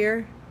planners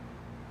here.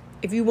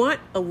 If you want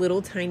a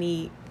little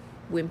tiny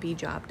wimpy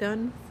job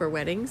done for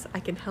weddings,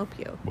 I can help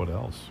you. What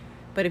else?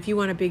 But if you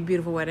want a big,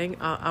 beautiful wedding,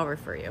 I'll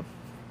refer you.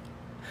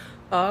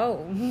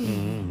 Oh.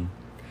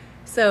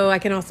 So I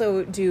can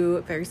also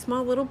do very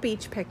small little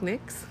beach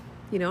picnics.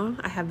 You know,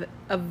 I have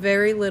a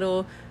very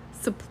little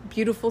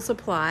beautiful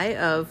supply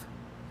of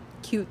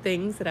cute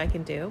things that I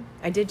can do.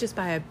 I did just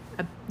buy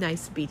a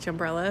nice beach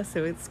umbrella,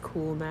 so it's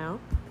cool now.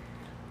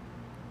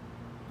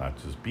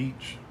 Not just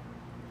beach.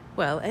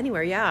 Well,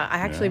 anywhere, yeah. I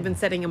actually have Yeah. been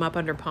setting them up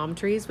under palm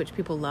trees, which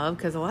people love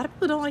because a lot of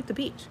people don't like the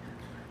beach.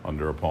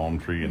 Under a palm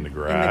tree in the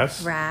grass.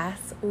 In the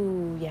grass.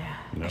 Ooh, yeah.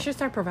 I No. should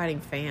start providing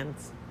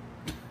fans.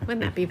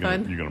 Wouldn't that be You're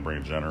fun? going to bring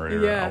a generator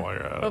Yeah. out while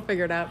you're at We'll it.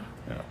 figure it out.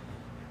 Yeah.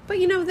 But,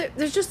 you know,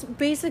 there's just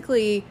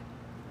basically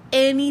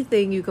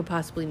anything you could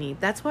possibly need.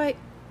 That's why,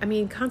 I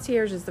mean,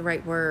 concierge is the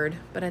right word,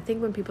 but I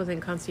think when people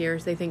think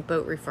concierge, they think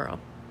boat referral.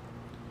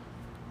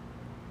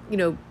 You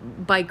know,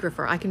 bike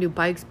referral. I can do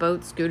bikes,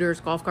 boats, scooters,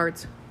 golf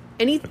carts,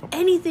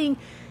 anything.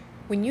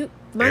 When you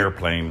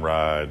Airplane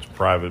rides,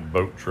 private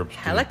boat trips, to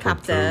the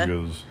Helicopter.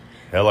 Tortugas,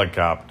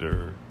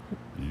 helicopter,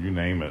 you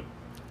name it.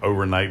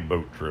 Overnight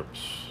boat trips.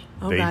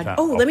 oh daytime- god,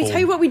 oh let me tell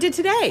you what we did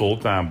today.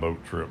 Full-time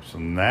boat trips.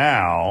 And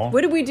now...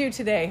 What did we do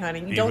today,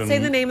 honey? You don't say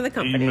the name of the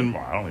company.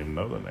 I don't even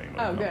know the name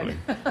Oh, of the good.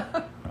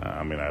 company.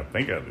 I mean, I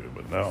think I do,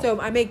 but no. So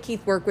I made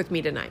Keith work with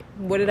me tonight.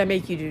 What did I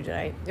make you do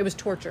tonight? It was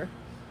torture.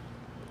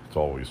 It's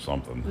always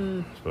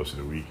something,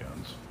 especially the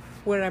weekends.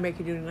 What did I make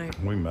you do tonight?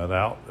 We met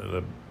out at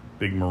a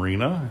big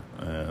marina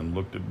and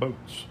looked at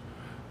boats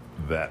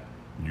that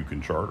you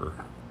can charter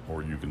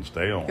or you can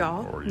stay on.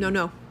 Y'all? Or you,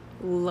 No.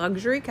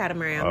 Luxury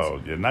catamarans.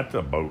 Oh, yeah, not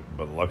the boat,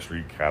 but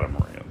luxury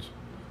catamarans.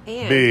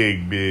 And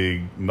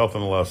Big,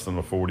 nothing less than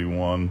a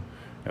 41.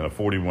 And a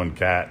 41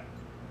 cat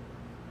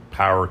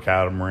power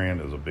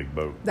catamaran is a big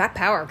boat. that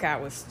power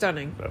cat was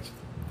stunning.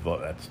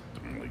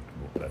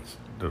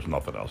 There's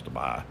nothing else to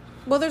buy.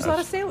 Well, there's a lot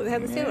of sailors. They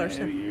had the sailors.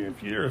 Yeah,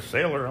 if you're a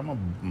sailor, I'm a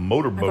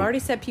motorboat. I've already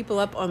set people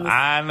up on the.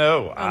 I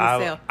know. on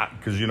the sale.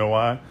 Because you know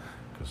why?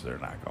 Because they're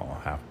not going to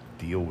have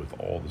to deal with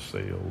all the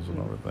sales and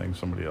everything.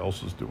 Somebody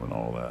else is doing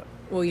all that.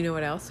 Well, you know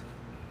what else?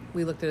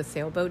 We looked at a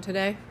sailboat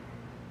today.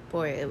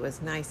 Boy, it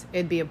was nice.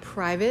 It'd be a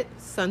private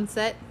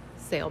sunset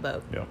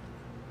sailboat, Yep.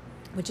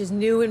 which is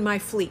new in my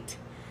fleet.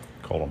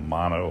 Called a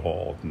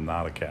monohull,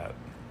 not a cat,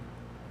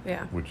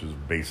 Yeah. which is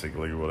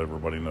basically what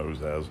everybody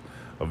knows as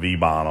a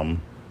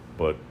V-bottom,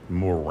 but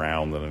more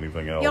round than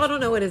anything else. Y'all don't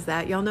know what is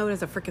that. Y'all know it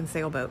as a freaking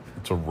sailboat.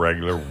 It's a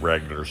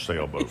regular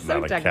sailboat, It's so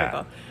not a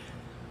technical. cat.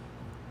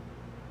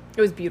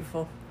 It was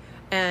beautiful.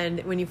 And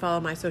when you follow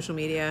my social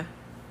media,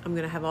 I'm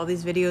going to have all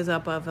these videos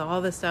up of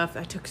all this stuff.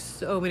 I took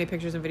so many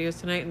pictures and videos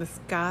tonight. And the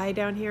sky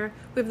down here,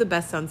 we have the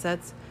best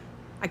sunsets.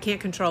 I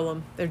can't control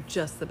them. They're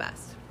just the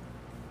best.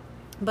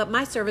 But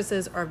my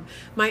services are,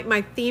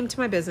 my theme to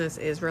my business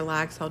is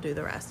relax, I'll do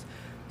the rest.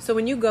 So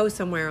when you go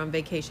somewhere on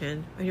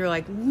vacation and you're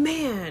like,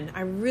 man,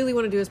 I really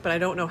want to do this, but I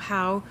don't know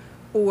how,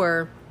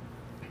 or,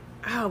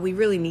 oh, we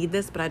really need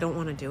this, but I don't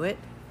want to do it,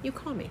 you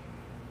call me.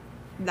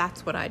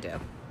 That's what I do.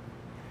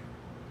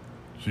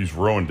 She's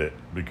ruined it,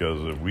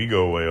 because if we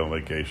go away on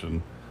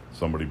vacation,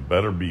 somebody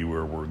better be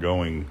where we're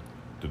going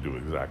to do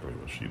exactly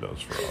what she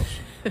does for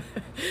us.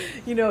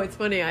 You know, it's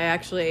funny. I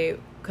actually,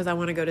 because I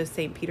want to go to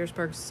St.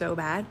 Petersburg so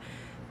bad.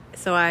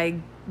 So I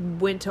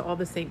went to all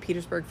the St.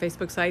 Petersburg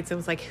Facebook sites and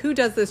was like, who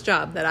does this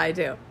job that I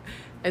do?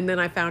 And then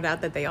I found out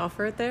that they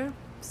offer it there.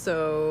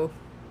 So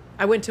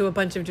I went to a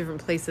bunch of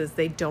different places.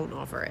 They don't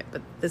offer it.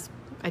 But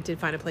I did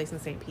find a place in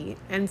St. Pete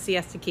and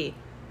Siesta Key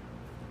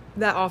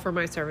that offer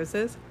my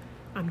services.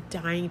 I'm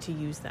dying to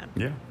use them.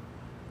 Yeah.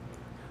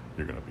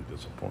 You're going to be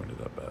disappointed,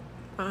 I bet.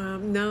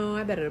 No,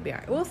 I bet it'll be all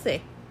right. We'll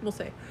see.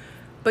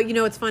 But, you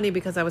know, it's funny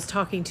because I was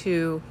talking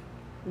to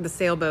the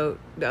sailboat,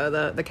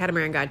 the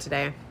catamaran guide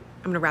today.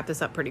 I'm going to wrap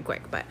this up pretty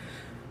quick. But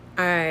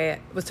I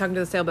was talking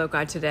to the sailboat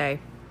guide today.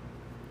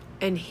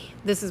 And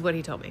this is what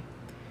he told me.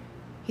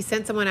 He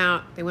sent someone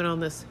out. They went on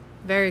this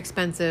very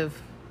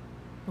expensive,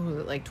 what was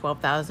it, like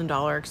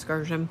 $12,000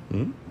 excursion.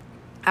 Mm-hmm.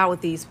 Out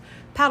with these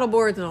paddle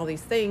boards and all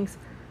these things.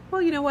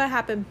 Well, you know what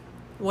happened?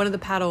 One of the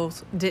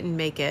paddles didn't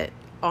make it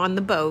on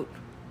the boat.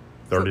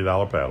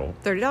 $30 paddle.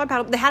 $30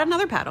 paddle. They had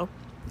another paddle.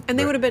 And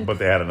they would have been... But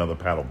they had another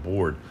paddle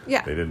board.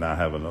 Yeah. They did not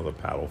have another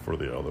paddle for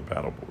the other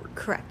paddle board.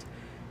 Correct.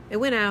 It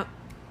went out.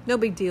 No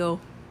big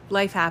deal.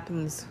 Life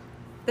happens.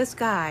 This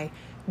guy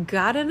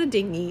got in a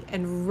dinghy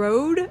and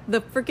rode the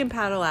freaking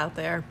paddle out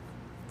there.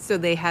 So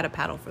they had a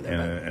paddle for their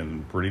boat.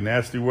 And pretty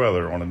nasty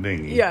weather on a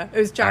dinghy. Yeah, it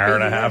was choppy. Hour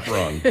and a half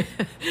run.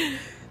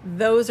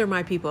 Those are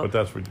my people. But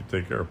that's what you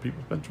take care of.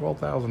 People spend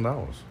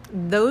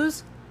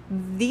 $12,000.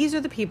 These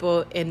are the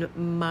people in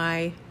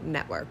my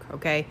network,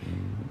 okay?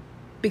 Mm-hmm.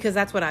 Because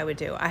that's what I would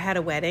do. I had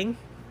a wedding.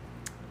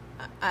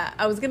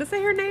 I was going to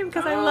say her name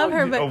because I love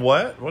her, but... A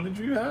what? What did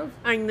you have?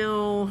 I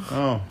know.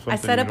 Oh, I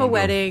set up a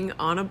wedding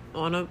on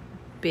a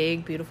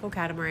big, beautiful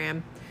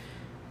catamaran.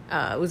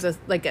 It was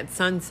like at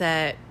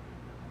sunset.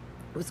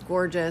 It was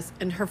gorgeous.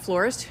 And her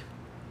florist,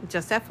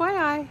 just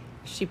FYI,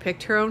 she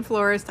picked her own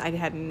florist. I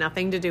had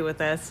nothing to do with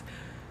this.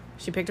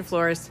 She picked a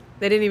florist.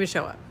 They didn't even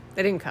show up.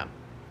 They didn't come.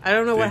 I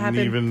don't know what happened.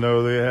 Didn't even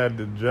know they had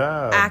the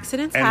job.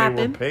 Accidents happen. And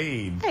they were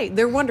paid. Hey,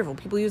 they're wonderful.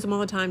 People use them all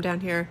the time down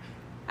here.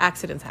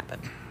 Accidents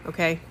happen.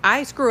 Okay?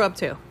 I screw up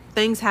too.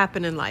 Things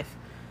happen in life.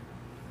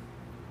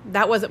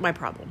 That wasn't my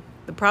problem.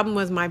 The problem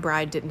was my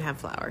bride didn't have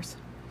flowers.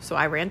 So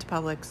I ran to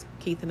Publix,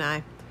 Keith and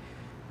I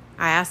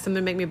asked them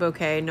to make me a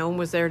bouquet. No one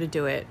was there to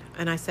do it.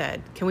 And I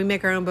said, can we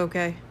make our own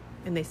bouquet?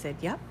 And they said,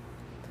 yep.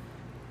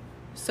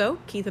 So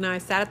Keith and I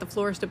sat at the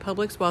florist at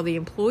Publix while the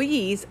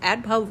employees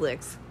at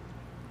Publix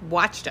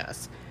watched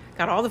us.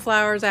 Got all the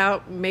flowers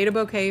out, made a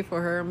bouquet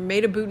for her,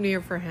 made a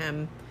boutonniere for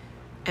him,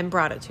 and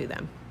brought it to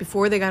them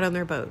before they got on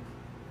their boat.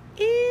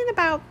 In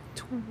about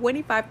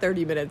 25,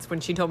 30 minutes when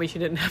she told me she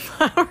didn't have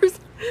flowers.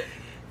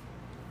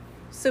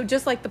 So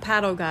just like the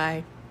paddle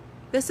guy,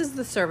 this is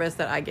the service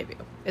that I give you.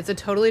 It's a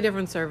totally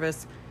different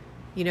service.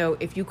 You know,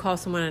 if you call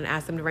someone and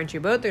ask them to rent you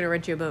a boat, they're going to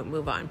rent you a boat and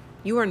move on.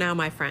 You are now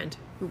my friend.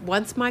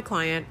 Once my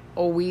client,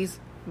 always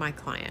my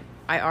client.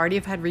 I already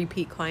have had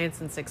repeat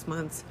clients in 6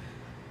 months.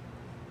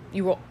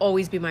 You will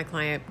always be my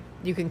client.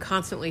 You can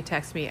constantly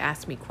text me,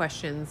 ask me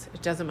questions.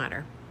 It doesn't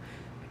matter.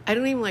 I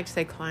don't even like to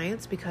say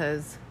clients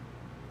because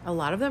a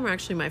lot of them are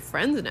actually my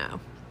friends now.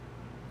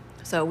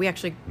 So we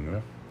actually,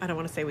 I don't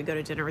want to say we go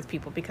to dinner with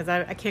people because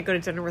I can't go to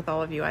dinner with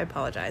all of you. I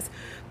apologize.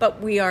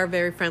 But we are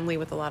very friendly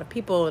with a lot of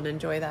people and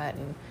enjoy that.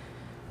 And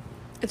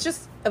it's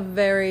just a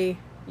very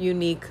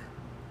unique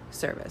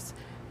service.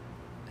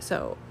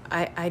 So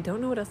I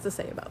don't know what else to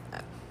say about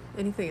that.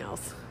 Anything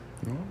else?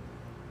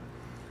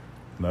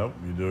 No,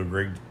 you do a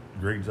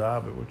great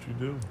job at what you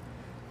do.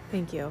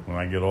 Thank you. When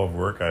I get off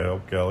work, I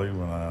help Kelly.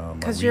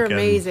 Because you're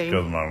amazing.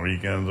 Because my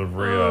weekends are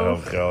free, I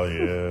help Kelly.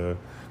 Yeah.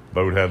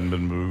 Boat hadn't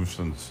been moved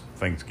since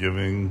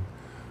Thanksgiving.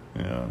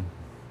 Yeah.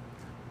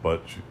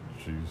 But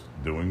she's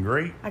doing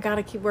great. I got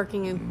to keep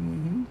working in.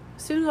 Mm-hmm.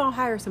 Soon I'll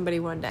hire somebody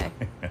one day.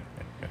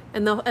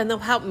 and they'll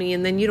help me,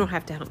 and then you don't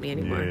have to help me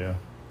anymore. Yeah.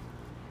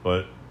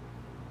 But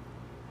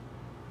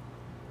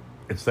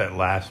it's that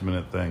last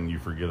minute thing you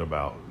forget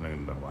about.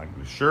 And I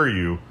can assure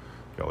you,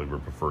 Kelly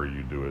would prefer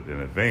you do it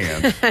in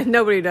advance.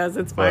 Nobody does.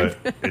 It's fine.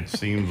 But it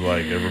seems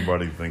like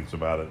everybody thinks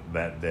about it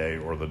that day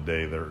or the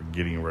day they're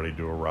getting ready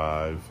to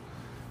arrive.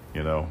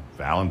 You know,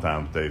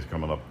 Valentine's Day is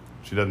coming up.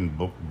 She doesn't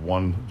book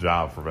one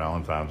job for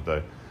Valentine's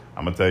Day.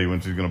 I'm going to tell you when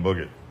she's going to book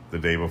it. The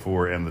day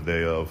before and the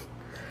day of.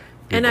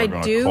 People and are I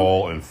going do to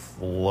call and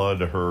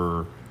flood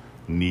her,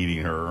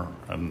 needing her.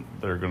 And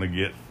they're going to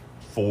get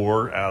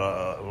 4 out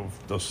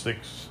of the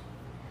 6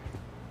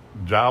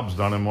 jobs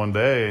done in one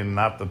day and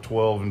not the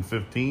 12 and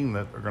 15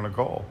 that they're going to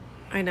call.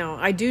 I know.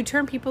 I do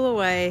turn people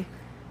away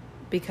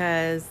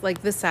because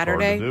like this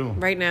Saturday,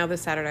 right now,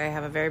 this Saturday, I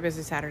have a very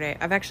busy Saturday.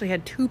 I've actually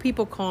had 2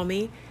 people call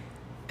me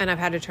and I've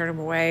had to turn them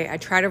away. I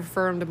try to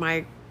refer them to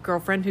my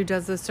girlfriend who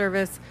does this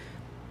service,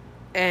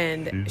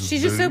 And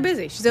she's just so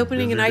busy. She's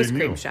opening an ice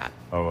cream shop.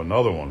 Oh,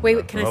 another one.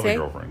 Wait, can I say?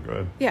 Girlfriend. Go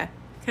ahead. Yeah.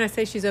 Can I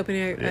say she's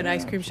opening an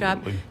ice cream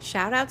absolutely. shop?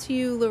 Shout out to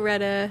you,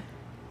 Loretta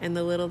and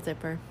the Little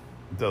Dipper.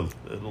 The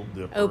Little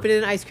Dipper. Opening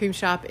an ice cream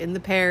shop in the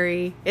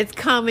Perry. It's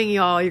coming,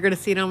 y'all. You're going to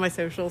see it on my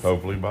socials.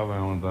 Hopefully by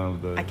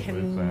Valentine's Day. I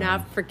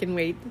cannot freaking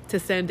wait to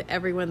send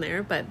everyone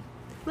there, but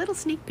little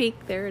sneak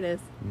peek. There it is.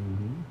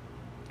 Mm-hmm.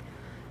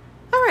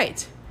 All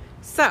right.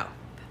 So,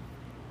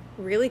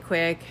 really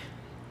quick,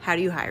 how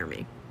do you hire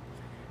me?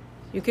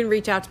 You can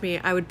reach out to me.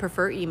 I would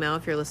prefer email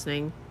if you're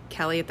listening.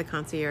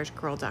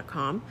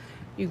 Kelly@theconciergegirl.com.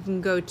 You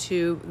can go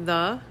to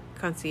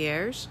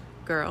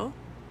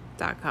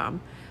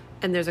theconciergegirl.com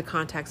and there's a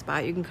contact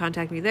spot. You can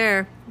contact me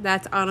there.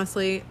 That's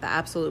honestly the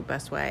absolute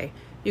best way.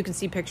 You can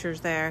see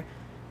pictures there.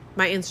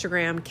 My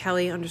Instagram,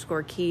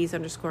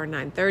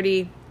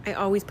 Kelly_keys_930. I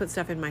always put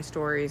stuff in my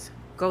stories.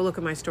 Go look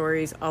at my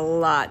stories a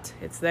lot.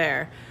 It's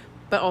there.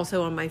 But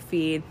also on my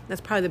feed.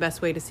 That's probably the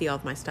best way to see all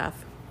of my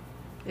stuff.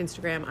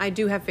 Instagram. I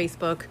do have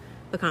Facebook,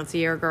 The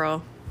Concierge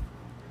Girl.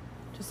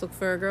 Just look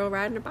for a girl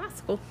riding a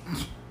bicycle.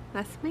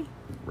 That's me.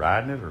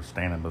 Riding it or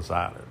standing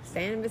beside it?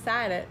 Standing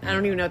beside it. I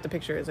don't even know what the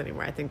picture is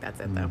anymore. I think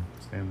that's it, though.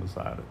 Standing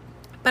beside it.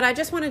 But I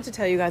just wanted to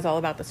tell you guys all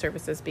about the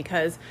services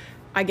because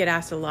I get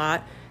asked a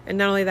lot. And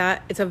not only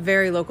that, it's a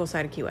very local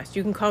side of Key West.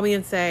 You can call me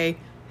and say,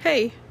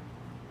 hey,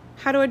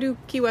 how do I do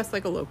Key West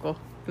like a local?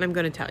 And I'm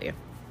going to tell you.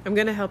 I'm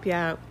going to help you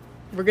out.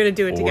 We're going to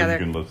do it together. Or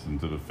you can listen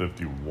to the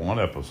 51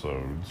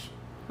 episodes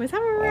Was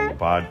that where we're on at?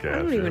 the podcast.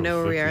 I don't even know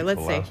where we are.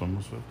 Let's see. The last one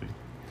was 50.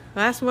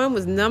 Last one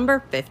was number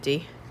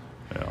 50.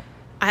 Yeah.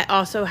 I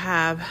also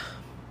have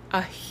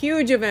a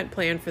huge event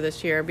planned for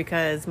this year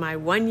because my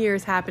 1 year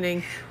is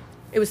happening.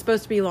 It was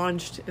supposed to be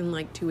launched in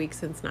like 2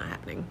 weeks and it's not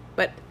happening.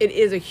 But it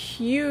is a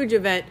huge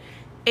event.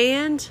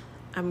 And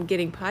I'm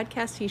getting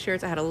podcast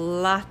t-shirts. I had a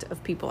lot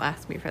of people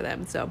ask me for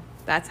them. So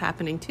that's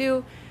happening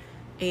too.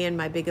 And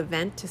my big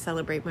event to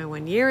celebrate my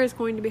 1 year is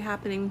going to be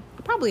happening.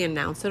 I'll probably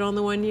announce it on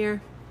the 1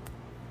 year.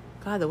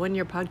 God, the 1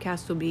 year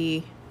podcast will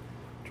be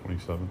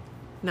 27th.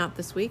 not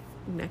this week.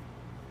 Next.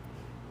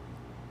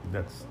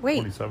 That's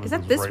Wait, 27th is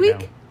that this right week?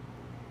 now.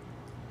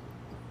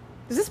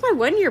 Is this my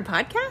 1 year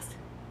podcast?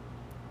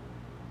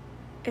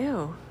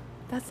 Ew.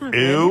 That's not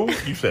Ew?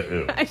 good. You said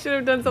ew. I should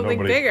have done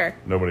something bigger.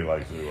 Nobody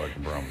likes ew, I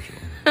can promise you.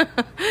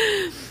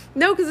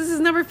 No, because this is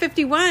number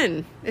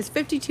 51. It's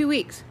 52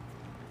 weeks.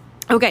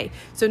 Okay,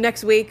 so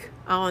next week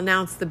I'll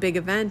announce the big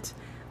event.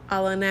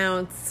 I'll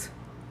announce...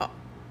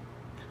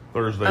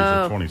 Thursday's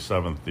the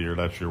 27th, dear.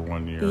 That's your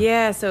 1 year.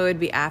 Yeah, so it'd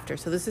be after.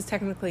 So this is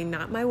technically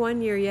not my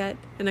 1 year yet.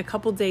 In a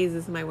couple days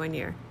is my 1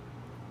 year.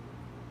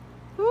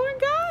 Oh my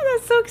God,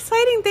 that's so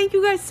exciting. Thank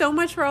you guys so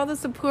much for all the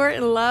support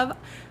and love.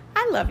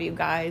 I love you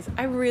guys.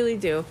 I really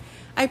do.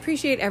 I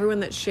appreciate everyone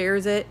that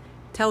shares it,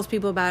 tells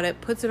people about it,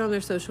 puts it on their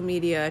social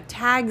media,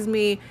 tags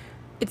me.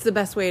 It's the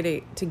best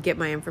way to get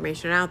my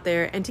information out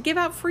there and to give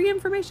out free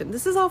information.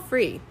 This is all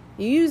free.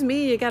 You use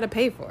me, you got to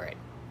pay for it.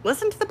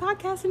 Listen to the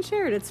podcast and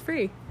share it. It's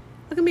free.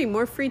 Look at me,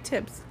 more free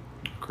tips.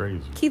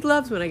 Crazy. Keith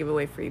loves when I give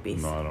away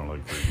freebies. No, I don't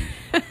like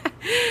freebies.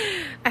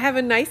 I have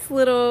a nice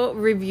little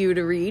review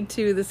to read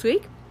too this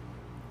week.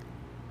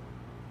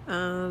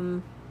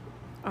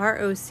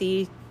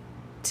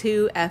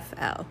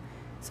 ROC2FL.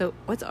 So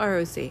what's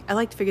ROC? I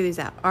like to figure these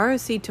out.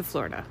 ROC to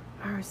Florida.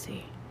 ROC.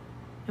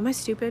 Am I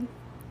stupid?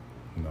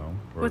 No.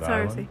 Rhode What's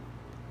Island?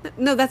 ROC?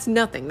 No, that's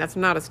nothing. That's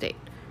not a state.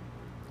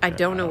 I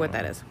don't know what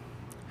that is.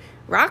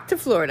 Rock to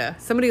Florida.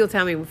 Somebody will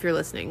tell me if you're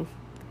listening.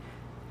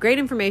 Great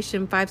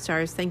information, 5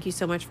 stars. Thank you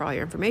so much for all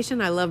your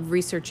information. I love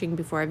researching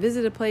before I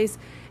visit a place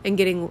and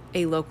getting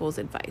a local's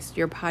advice.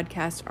 Your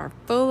podcasts are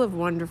full of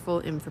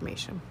wonderful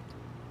information.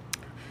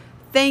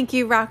 Thank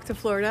you, Rock to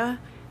Florida.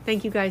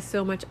 Thank you guys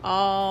so much,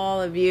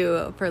 all of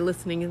you, for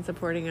listening and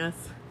supporting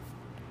us.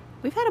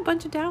 We've had a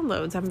bunch of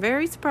downloads. I'm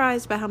very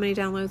surprised by how many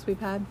downloads we've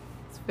had.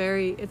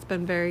 It's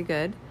been very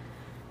good.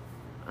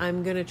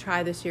 I'm going to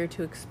try this year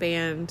to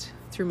expand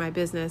through my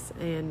business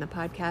and the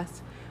podcast.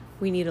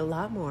 We need a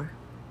lot more.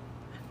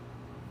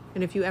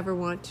 And if you ever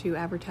want to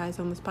advertise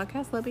on this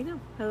podcast, let me know.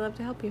 I'd love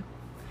to help you.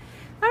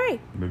 All right.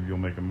 Maybe you'll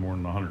make more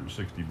than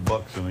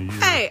 $160 in a year.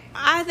 Hey,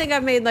 I think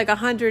I've made like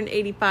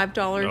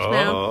 $185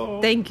 now.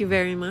 Thank you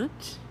very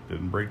much.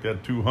 Didn't break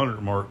that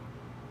 200 mark.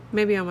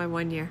 Maybe on my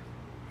 1 year.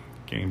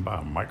 Can't even buy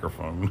a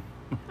microphone.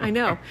 I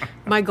know.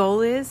 My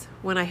goal is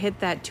when I hit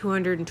that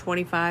 $225,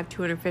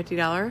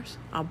 $250,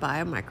 I'll buy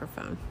a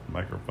microphone.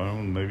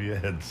 Microphone, maybe a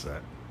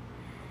headset.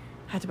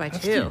 I have to buy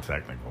That's two. too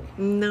technical.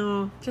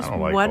 No, just I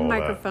don't like one all that.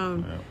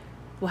 microphone. Yeah.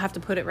 We'll have to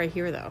put it right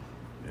here, though.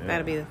 Yeah.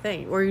 That'll be the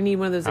thing. Or you need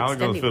one of those How's it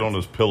going to fit on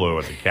ones. this pillow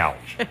at the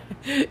couch?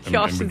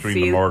 Y'all in should between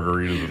see the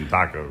margaritas and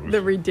tacos.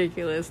 the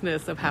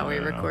ridiculousness of how we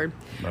record.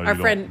 No,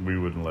 we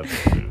wouldn't let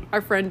you do it.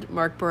 Our friend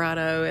Mark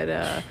Barato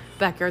at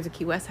Backyards of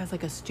Key West has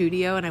like a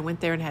studio, and I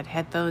went there and had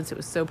headphones. It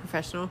was so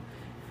professional.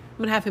 I'm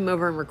going to have him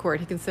over and record.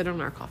 He can sit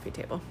on our coffee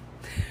table.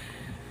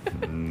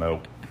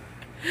 Nope.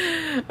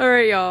 All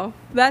right, y'all.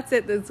 That's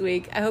it this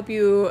week. I hope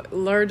you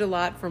learned a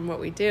lot from what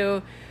we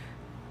do.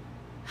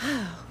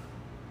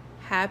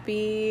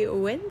 Happy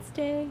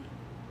Wednesday.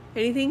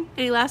 Anything?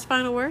 Any last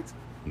final words?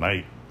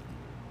 Night.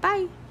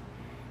 Bye.